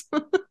shards.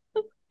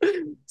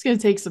 It's going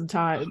to take some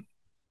time.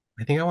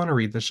 I think I want to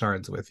read the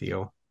Shards with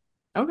you.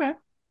 Okay.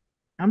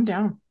 I'm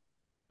down.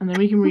 And then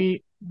we can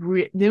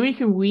then we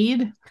can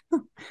weed.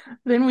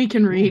 Then we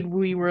can Ooh. read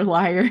We Were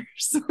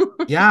Liars.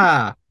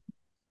 Yeah,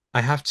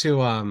 I have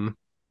to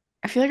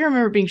I feel like I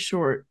remember it being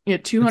short. Yeah,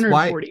 it's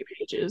why 240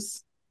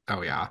 pages.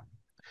 oh yeah.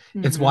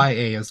 It's Mm-hmm.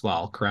 YA as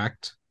well,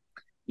 correct?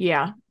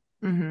 Yeah.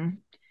 Mm-hmm.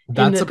 In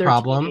That's a that they're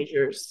problem.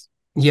 teenagers.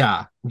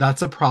 Yeah,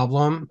 that's a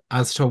problem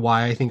as to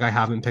why I think I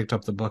haven't picked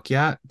up the book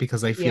yet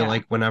because I feel Yeah,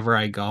 like whenever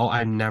I go,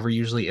 I'm never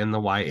usually in the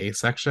YA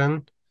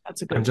section.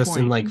 that's a I'm good just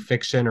in point. like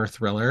fiction or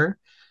thriller.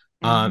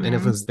 And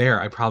if it Mm-hmm. was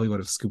there, I probably would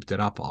have scooped it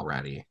up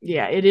already.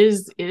 Yeah, it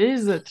is. It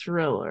is a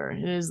thriller.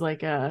 It is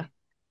like a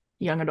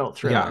young adult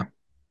Yeah, thriller.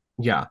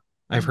 yeah.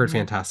 I've heard Mm-hmm.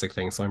 fantastic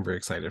things, so I'm very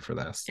excited for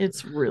this.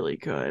 It's really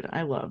good.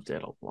 I loved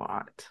it a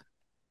lot.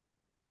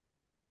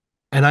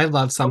 And I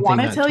love I something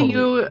want to that tell totally,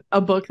 you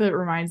a book that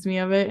reminds me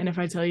of it, and if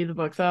I tell you the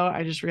book though,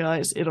 I just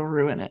realized it'll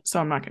ruin it, so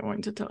I'm not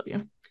going to tell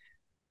you.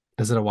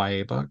 is it a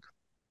YA book?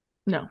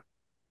 No,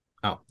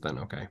 Oh, then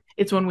okay.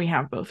 it's one we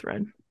have both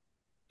read.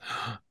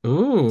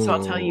 So I'll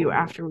tell you Ooh.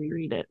 after we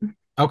read it.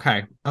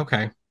 Okay.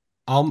 Okay.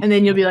 I'll And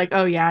then you'll be like,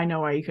 "Oh yeah, I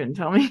know why you couldn't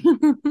tell me."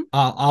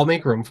 I'll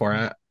make room for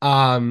it.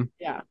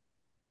 Yeah.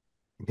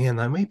 Man,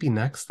 that might be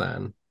next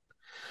then.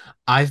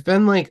 I've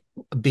been like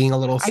being a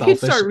little I could selfish.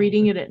 start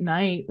reading it at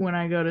night when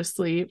I go to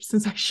sleep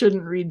since I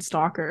shouldn't read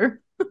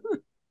Stalker.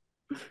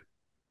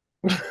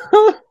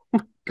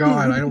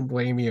 God, I Oh don't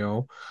blame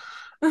you.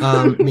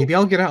 Maybe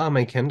I'll get it on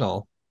my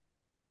Kindle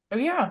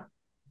yeah,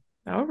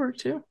 that would work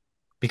too.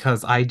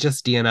 because I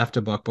just DNF'd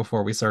a book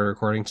before we started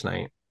recording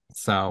tonight.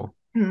 So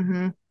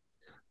Mm-hmm.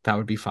 that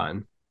would be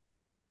fun.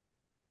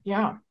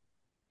 Yeah,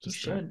 you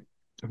Just gonna should.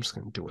 I'm just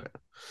gonna do it.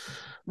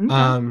 Okay.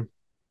 Um,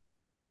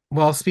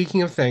 well,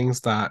 speaking of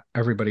things that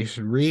everybody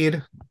should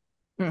read,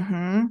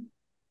 Mm-hmm.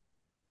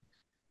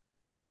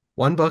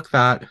 one book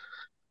that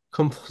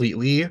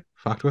completely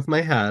fucked with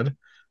my head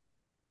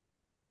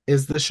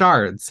is The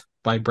Shards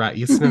by Bret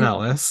Easton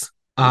Ellis.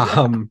 Yeah.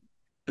 Um,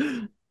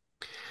 it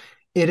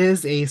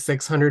is a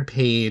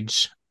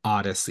 600-page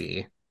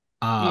odyssey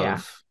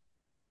Yeah. of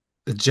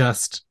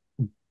just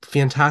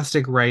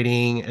fantastic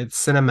writing.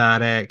 It's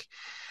cinematic.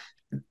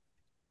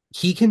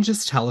 He can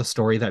just tell a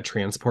story that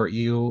transport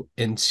you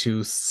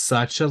into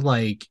such a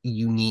like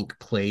unique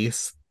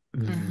place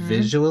Mm-hmm.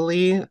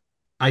 visually.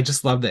 I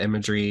just love the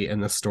imagery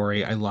in the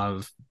story. I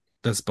love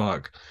this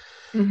book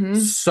Mm-hmm.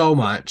 so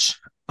much.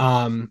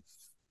 Um,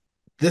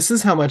 this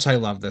is how much I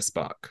love this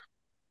book.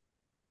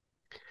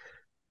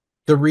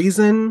 The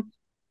reason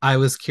I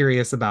was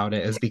curious about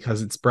it is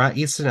because it's Bret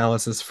Easton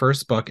Ellis's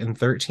first book in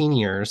 13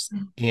 years,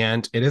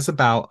 and it is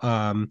about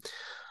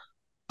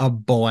a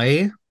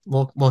boy.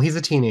 Well, he's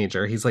a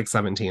teenager. He's like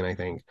 17, I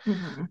think.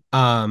 Mm-hmm.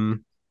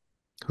 Um,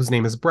 whose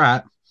name is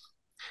Brett,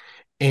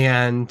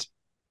 and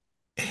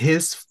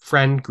his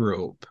friend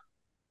group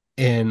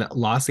in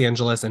Los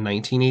Angeles in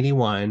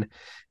 1981,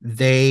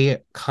 they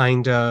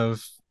kind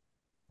of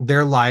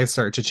their lives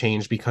start to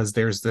change because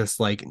there's this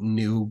like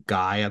new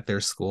guy at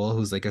their school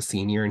who's like a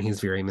senior and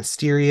he's very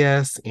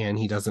mysterious and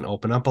he doesn't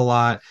open up a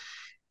lot.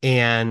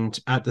 And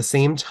at the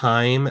same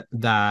time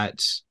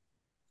that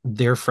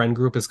their friend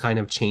group is kind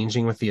of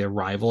changing with the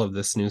arrival of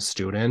this new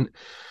student,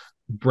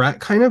 Brett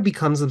kind of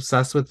becomes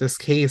obsessed with this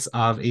case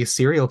of a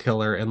serial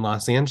killer in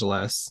Los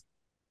Angeles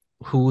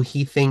who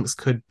he thinks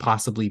could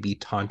possibly be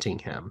taunting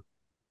him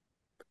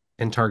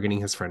and targeting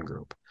his friend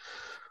group.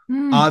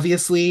 Mm.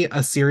 Obviously,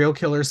 a serial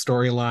killer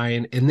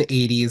storyline in the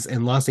 80s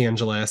in Los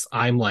Angeles.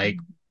 I'm like,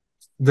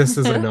 this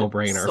is a no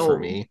brainer for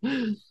Sold. me.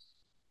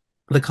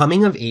 The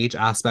coming of age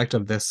aspect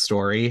of this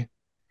story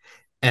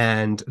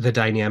and the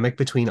dynamic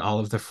between all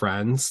of the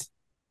friends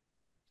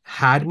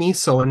had me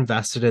so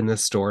invested in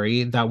this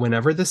story that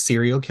whenever the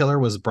serial killer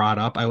was brought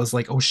up, I was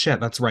like, oh shit,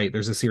 that's right.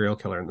 There's a serial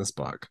killer in this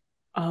book.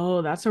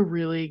 Oh, that's a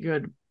really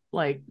good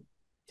like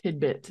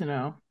tidbit to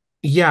know.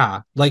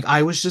 Yeah, like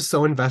I was just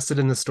so invested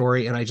in the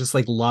story and I just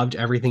like loved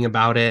everything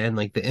about it and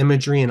like the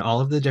imagery and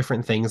all of the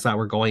different things that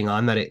were going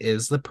on, that it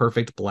is the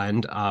perfect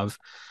blend of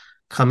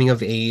coming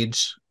of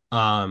age,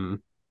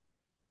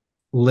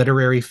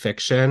 literary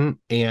fiction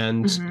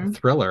and Mm-hmm.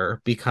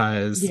 thriller,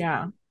 because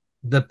Yeah.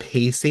 the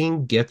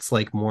pacing gets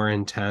like more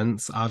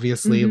intense.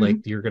 Obviously, like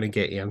Mm-hmm. you're going to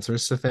get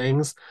answers to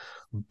things,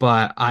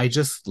 but I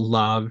just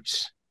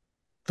loved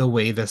the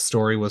way this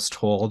story was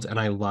told and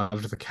I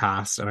loved the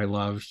cast and I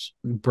loved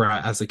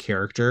Brett as a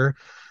character.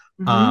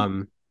 Mm-hmm.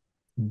 um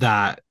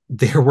that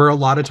there were a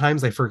lot of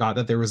times I forgot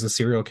that there was a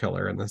serial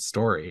killer in this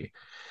story.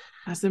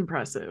 That's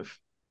impressive.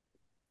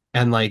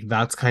 And like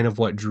that's kind of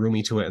what drew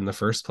me to it in the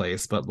first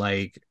place. But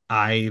like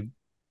I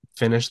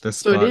finished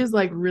this So it book. is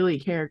like really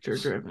character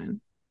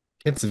driven.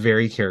 It's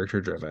very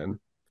character driven,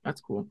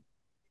 That's cool.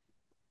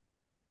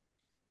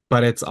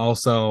 but it's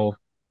also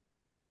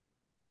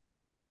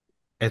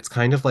it's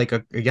kind of like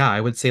a, yeah, I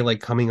would say like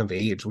coming of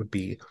age would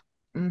be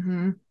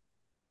Mm-hmm.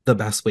 the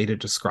best way to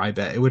describe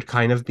it. It would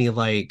kind of be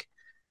like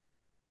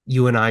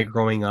you and I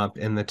growing up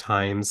in the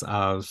times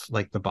of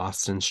like the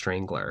Boston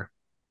Strangler.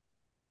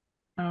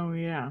 Oh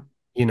yeah.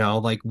 You know,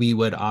 like we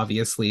would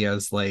obviously,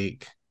 as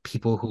like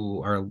people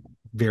who are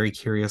very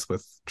curious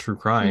with true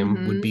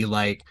crime, would Mm-hmm. be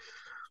like,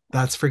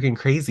 that's freaking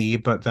crazy.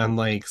 But then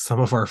like some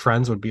of our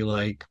friends would be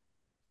like,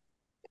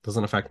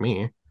 doesn't affect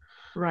me,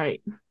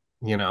 Right.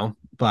 you know?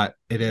 But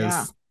it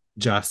Yeah. is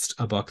just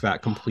a book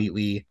that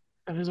completely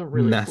That is a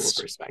really cool messed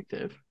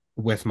perspective.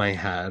 with my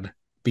head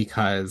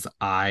because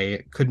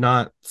I could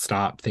not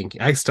stop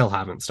thinking. I still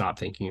haven't stopped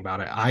thinking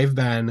about it. I've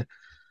been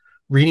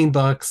reading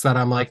books that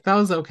I'm like, that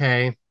was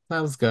okay.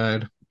 That was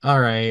good. All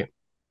right.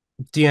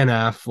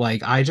 DNF.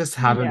 Like, I just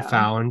haven't Yeah.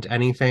 found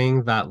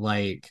anything that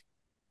like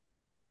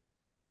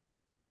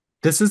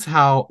this is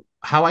how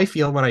I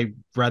feel when I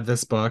read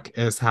this book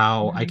is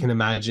how I Mm-hmm. can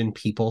imagine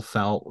people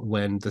felt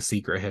when The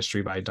Secret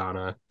History by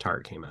Donna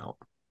Tartt came out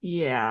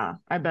Yeah,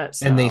 I bet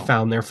and they so.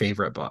 found their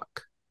favorite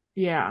book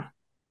Yeah,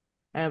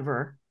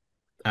 ever.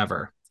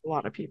 ever. a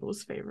lot of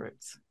people's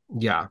favorites.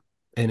 Yeah.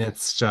 And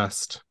it's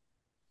just,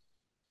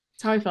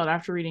 That's how I felt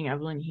after reading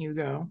Evelyn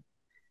Hugo.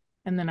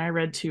 And then I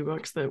read two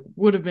books that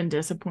would have been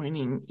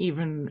disappointing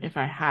even if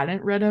I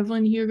hadn't read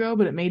Evelyn Hugo,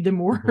 but it made them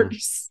mhm.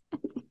 worse.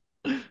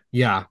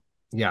 Yeah.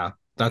 Yeah.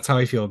 That's how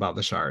I feel about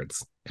the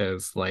shards.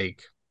 Is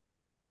like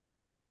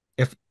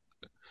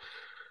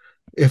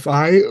if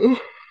I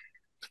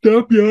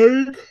stop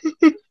yawning.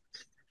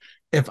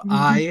 If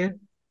I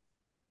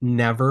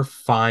never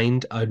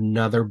find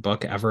another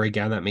book ever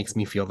again that makes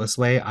me feel this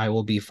way, I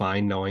will be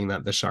fine knowing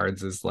that The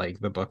Shards is like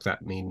the book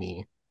that made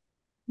me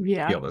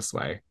Yeah. feel this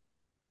way.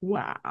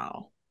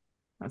 Wow.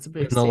 That's a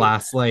big And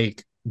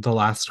statement. the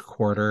last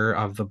quarter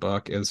of the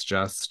book is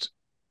just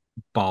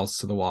balls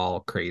to the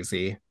wall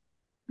crazy.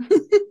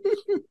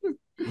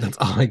 That's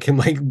all I can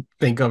like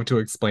think of to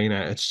explain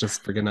it. It's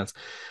just freaking nuts.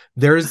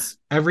 There's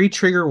every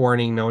trigger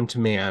warning known to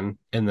man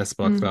in this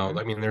book, though. Mm-hmm.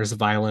 I mean, there's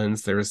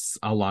violence, there's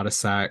a lot of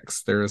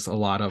sex, there's a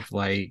lot of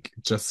like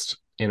just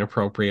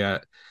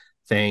inappropriate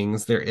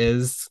things. There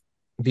is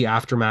the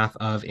aftermath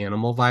of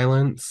animal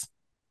violence.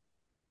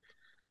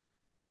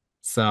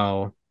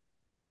 So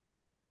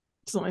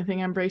It's the only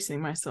thing I'm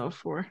bracing myself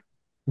for.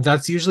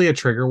 that's usually a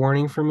trigger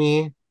warning for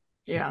me.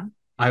 Yeah.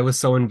 I was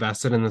so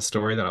invested in the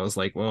story that I was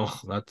like, well,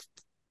 that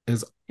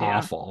is Yeah.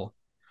 awful.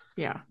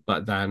 Yeah.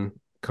 But then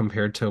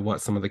compared to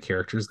what some of the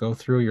characters go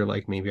through, you're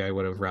like, maybe I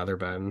would have rather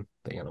been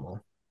the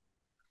animal.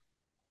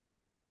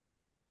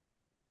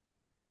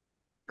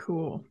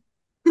 Cool.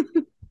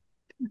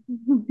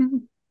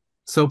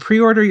 So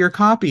pre-order your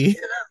copy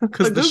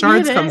because But the go get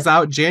Shards comes it.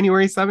 out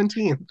January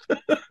 17th.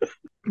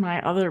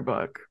 My other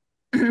book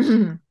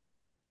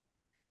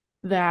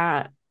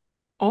that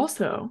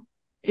also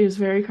is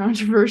very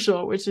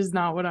controversial, which is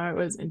not what I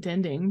was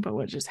intending, but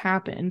what just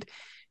happened,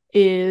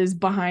 is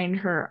Behind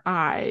Her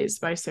Eyes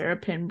by Sarah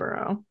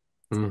Pinborough.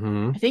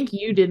 Mm-hmm. I think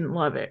you didn't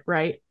love it,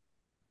 right?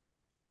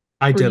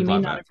 I Or you did may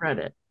love not it. have read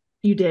it.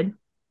 You did?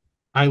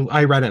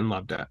 I read it and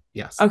loved it.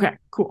 Yes. Okay,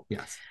 cool.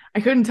 Yes. I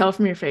couldn't tell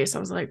from your face. I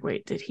was like,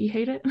 wait, did he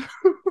hate it?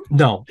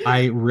 No,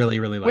 I really,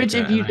 really liked Which it,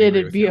 if and you I did, agree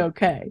it'd with be you.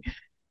 okay.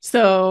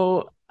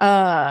 So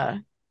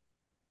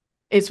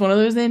it's one of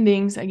those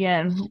endings.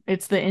 Again,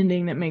 it's the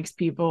ending that makes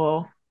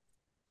people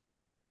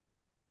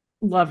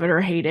love it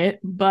or hate it.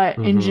 But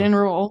in Mm-hmm.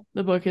 general,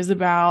 the book is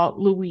about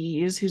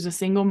Louise, who's a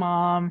single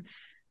mom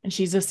and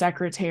she's a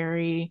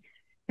secretary.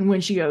 And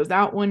when she goes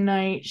out one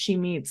night, she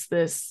meets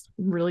this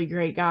really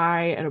great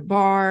guy at a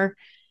bar.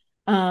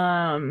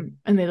 And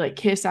they like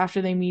kiss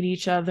after they meet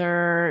each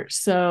other.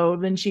 So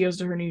then she goes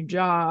to her new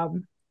job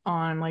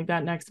on like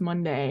that next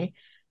Monday.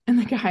 And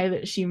the guy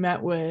that she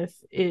met with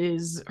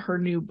is her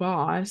new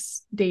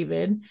boss,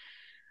 David.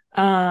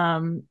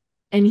 Um,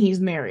 and he's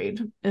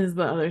married is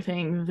the other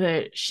thing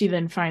that she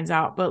then finds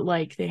out. But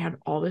like they had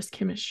all this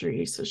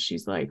chemistry. So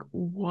she's like,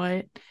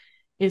 what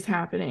is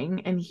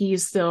happening? And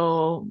he's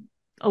still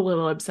a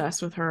little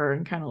obsessed with her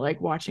and kind of like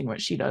watching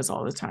what she does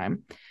all the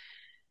time.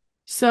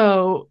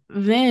 So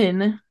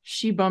then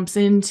she bumps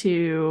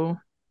into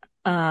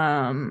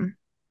um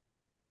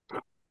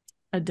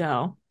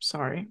Adele.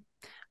 Sorry,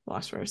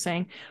 lost what I was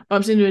saying.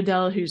 Bumps into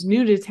Adele, who's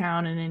new to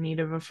town and in need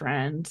of a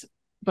friend,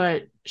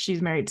 but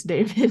she's married to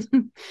David.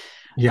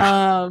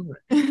 Yeah.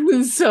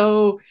 um,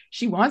 so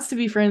she wants to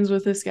be friends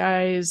with this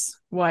guy's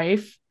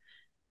wife.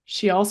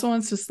 She also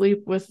wants to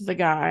sleep with the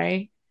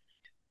guy.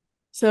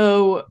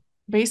 So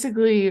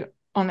basically,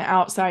 on the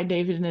outside,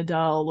 David and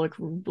Adele look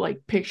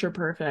like picture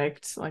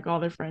perfect. Like all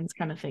their friends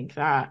kind of think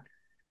that.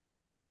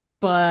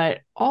 But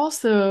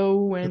also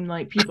when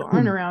like people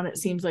aren't around, it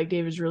seems like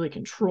David's really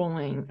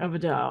controlling of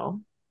Adele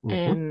Mm-hmm.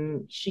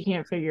 and she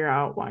can't figure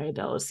out why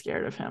Adele is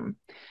scared of him.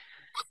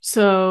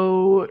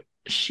 So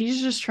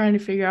she's just trying to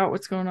figure out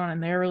what's going on in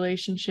their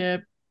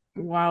relationship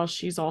while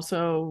she's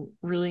also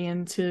really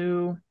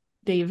into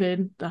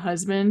David, the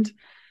husband.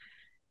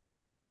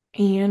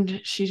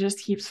 And she just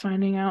keeps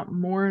finding out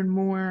more and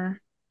more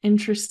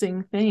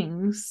interesting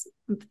things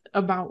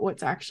about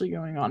what's actually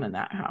going on in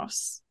that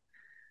house.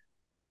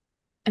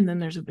 And then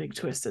there's a big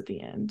twist at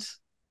the end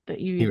that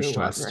you either Huge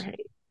love or twist.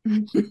 hate.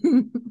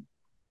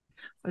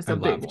 It's I a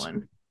big loved.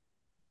 one.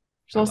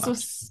 There's I also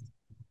loved.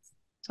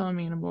 some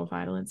animal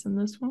violence in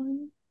this one.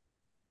 Cool.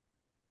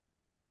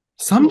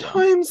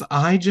 Sometimes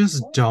I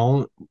just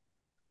don't,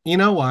 you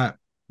know what?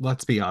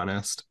 Let's be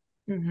honest.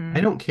 I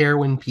Mm-hmm. don't care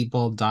when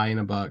people die in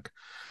a book.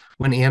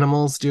 When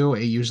animals do,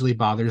 it usually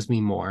bothers me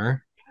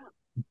more.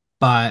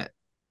 But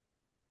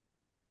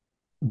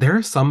there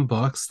are some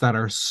books that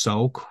are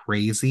so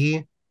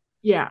crazy.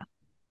 Yeah.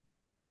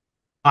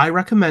 I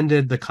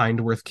recommended The Kind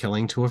Worth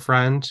Killing to a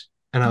friend,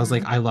 and I was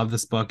like, Mm-hmm. I love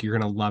this book. You're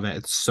gonna love it.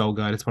 It's so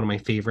good. It's one of my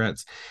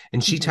favorites.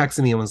 And she Mm-hmm.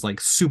 texted me and was like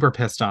super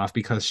pissed off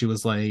because she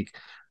was like,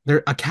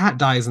 there a cat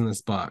dies in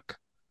this book.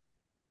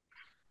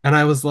 And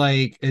I was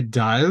like, it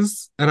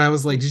does? And I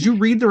was like, did you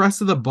read the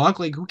rest of the book?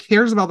 Like, who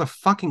cares about the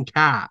fucking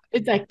cat?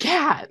 It's a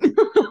cat.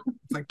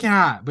 It's a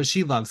cat, but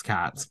she loves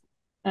cats.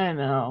 I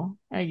know.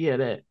 I get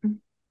it.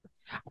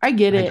 I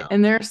get I it. know.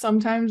 And there are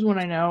sometimes when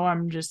I know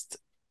I'm just,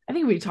 I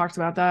think we talked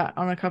about that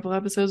on a couple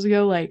episodes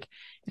ago. Like,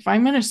 if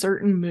I'm in a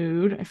certain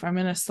mood, if I'm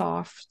in a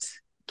soft,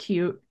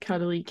 cute,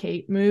 cuddly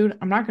Kate mood,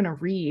 I'm not going to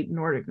read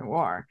Nordic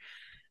Noir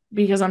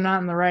because I'm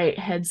not in the right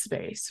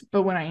headspace.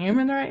 But when I am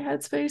in the right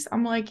headspace,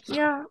 I'm like,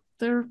 yeah,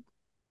 there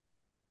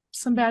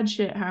some bad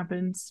shit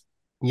happens.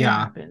 It Yeah.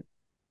 happens.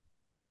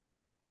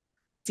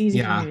 It's easy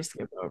for me Yeah. to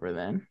skip over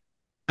then.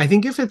 I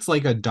think if it's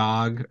like a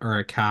dog or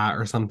a cat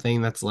or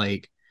something that's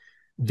like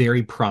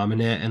very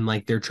prominent and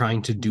like they're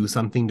trying to do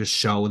something to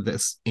show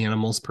this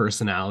animal's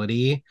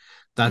personality,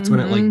 that's when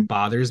it Mm-hmm. like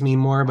bothers me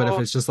more. But if Oh,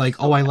 it's just like,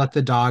 oh, so I bad. let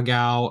the dog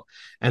out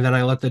and then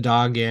I let the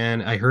dog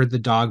in, I heard the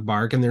dog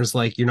bark, and there's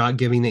like, you're not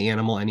giving the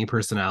animal any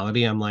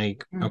personality. I'm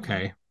like, Mm-hmm.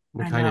 okay,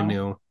 we I kind of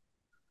know.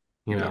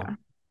 knew, you know. Yeah, I'm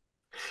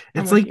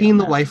It's with like you being on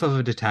the that. wife of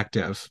a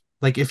detective.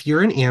 Like if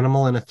you're an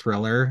animal in a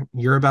thriller,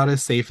 you're about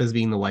as safe as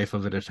being the wife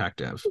of a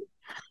detective.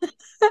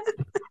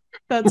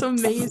 That's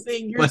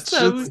amazing. You're let's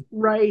so just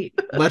right.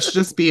 let's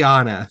just be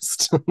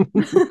honest.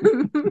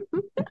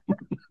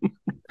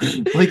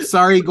 Like,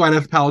 sorry,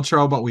 Gwyneth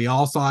Paltrow, but we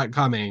all saw it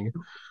coming.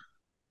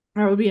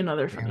 That would be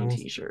another funny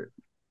Animals, t-shirt.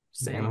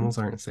 Same. animals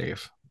aren't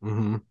safe.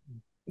 Mm-hmm.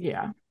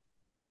 Yeah.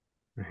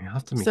 You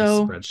have to make a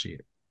So spreadsheet.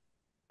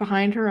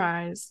 Behind Her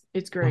Eyes,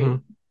 it's Mm-hmm. great,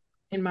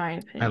 in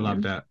my I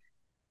loved opinion.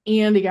 it.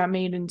 And it got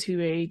made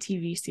into a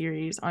TV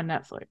series on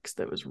Netflix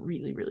that was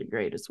really, really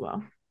great as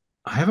well.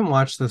 I haven't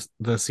watched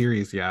the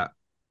series yet.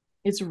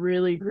 It's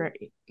really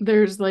great.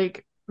 There's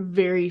like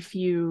very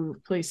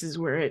few places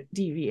where it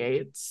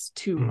deviates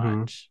too Mm-hmm.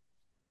 much.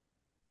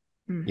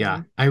 Yeah,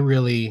 Mm-hmm. I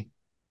really,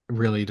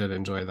 really did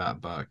enjoy that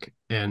book,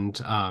 and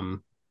I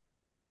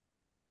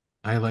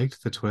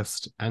liked the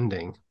twist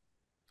ending.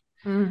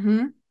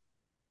 Mm-hmm.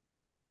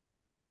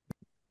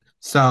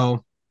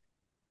 So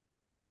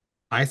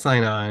I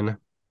sign on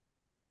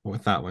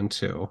with that one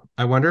too.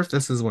 I wonder if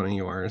this is one of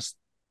yours.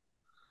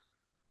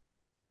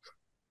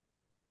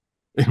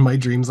 In my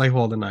dreams, I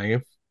hold a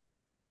knife.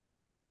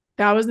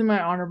 That was in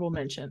my honorable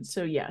mention.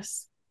 So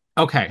yes.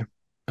 Okay.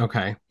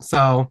 Okay.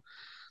 So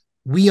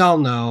we all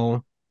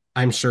know,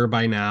 I'm sure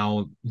by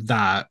now,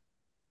 that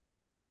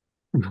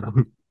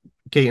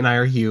Kate and I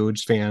are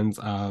huge fans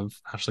of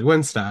Ashley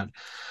Winstead.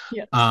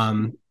 Yes.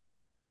 Um,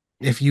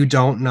 if you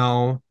don't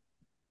know,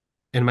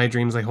 In My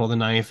Dreams, I Hold a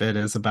Knife, it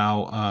is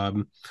about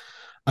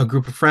a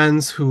group of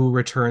friends who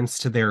returns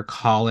to their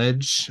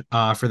college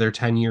for their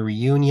 10-year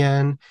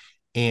reunion.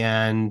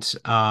 And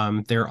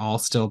they're all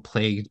still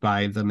plagued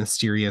by the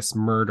mysterious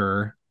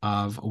murder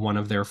of one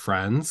of their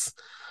friends.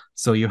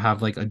 So you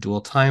have like a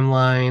dual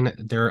timeline.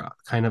 They're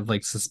kind of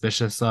like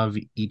suspicious of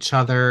each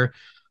other.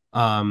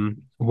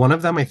 One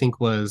of them, I think,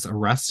 was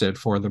arrested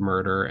for the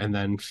murder and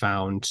then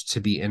found to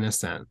be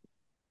innocent.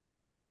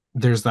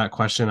 There's that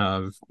question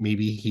of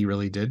maybe he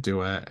really did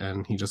do it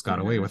and he just got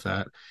away Mm-hmm. with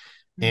it.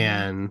 Mm-hmm.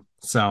 And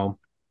so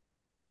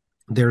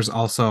there's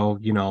also,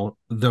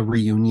 the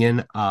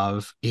reunion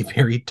of a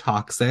very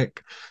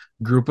toxic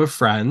group of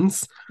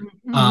friends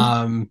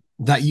Mm-hmm.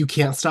 that you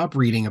can't stop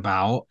reading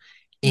about.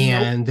 Nope.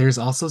 And there's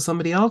also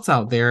somebody else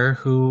out there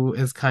who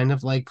is kind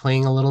of like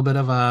playing a little bit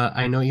of a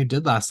I know you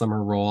did last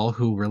summer role,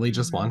 who really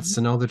just wants Mm-hmm.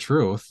 to know the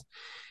truth.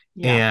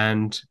 Yeah.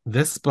 And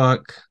this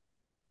book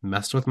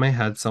messed with my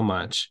head so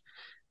much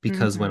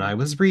because when Mm-hmm. I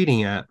was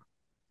reading it,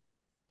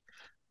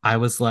 I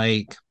was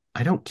like,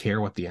 I don't care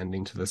what the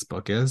ending to this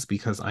book is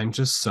because I'm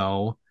just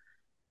so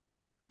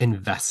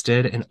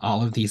invested in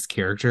all of these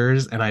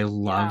characters and I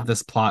love Yeah.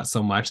 this plot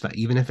so much that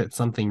even if it's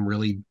something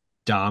really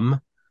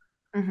dumb,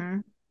 Mm-hmm.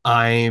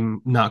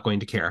 I'm not going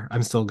to care.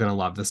 I'm still going to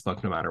love this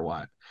book no matter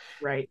what.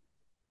 Right.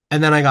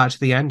 And then I got to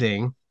the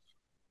ending,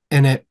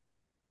 and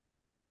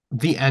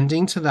the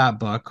ending to that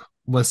book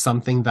was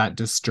something that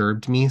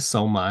disturbed me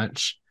so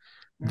much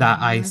that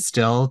I Mm-hmm.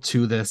 still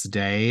to this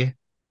day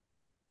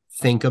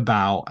think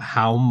about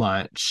how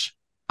much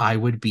I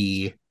would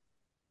be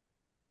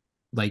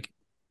like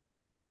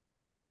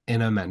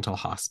in a mental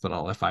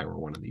hospital if I were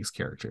one of these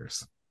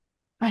characters.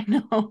 I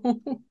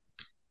know.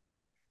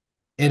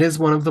 It is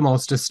one of the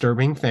most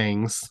disturbing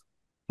things.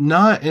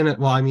 Not in it,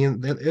 well, I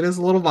mean, it is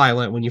a little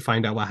violent when you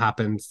find out what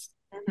happens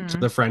to Mm-hmm.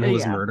 the friend who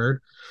was Yeah.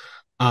 murdered.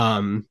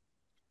 Um,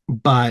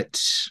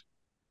 but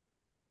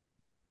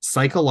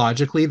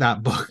psychologically,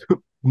 that book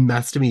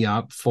messed me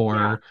up Yeah.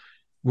 for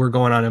we're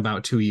going on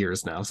about 2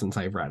 years now since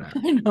I've read it.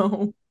 I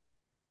know.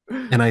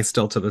 And I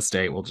still to this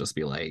day will just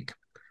be like,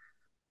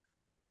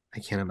 I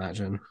can't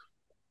imagine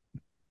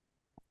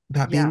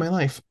that being Yeah. my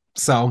life.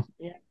 So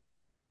Yeah.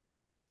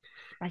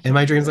 I in can't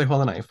my dreams, I either.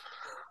 hold a knife.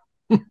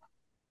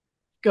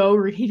 Go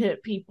read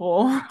it,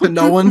 people. To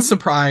no one's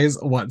surprise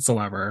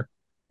whatsoever.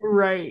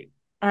 Right.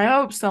 I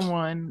hope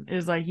someone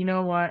is like, you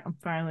know what? I'm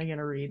finally going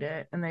to read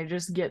it. And they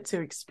just get to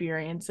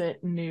experience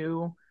it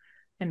new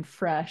and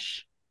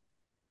fresh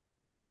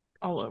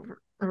all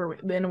over, or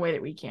in a way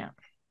that we can't.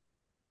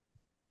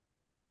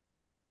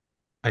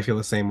 I feel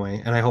the same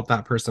way. And I hope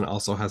that person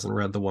also hasn't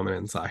read The Woman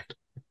Inside.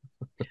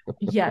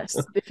 Yes.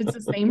 If it's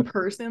the same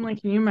person,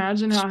 like, can you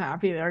imagine how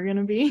happy they're going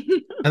to be?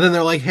 And then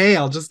they're like, hey,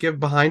 I'll just give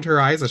Behind Her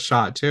Eyes a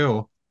shot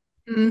too.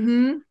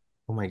 Mm-hmm.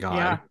 Oh my God.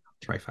 Yeah.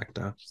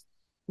 Trifecta. Just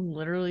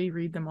literally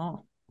read them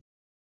all.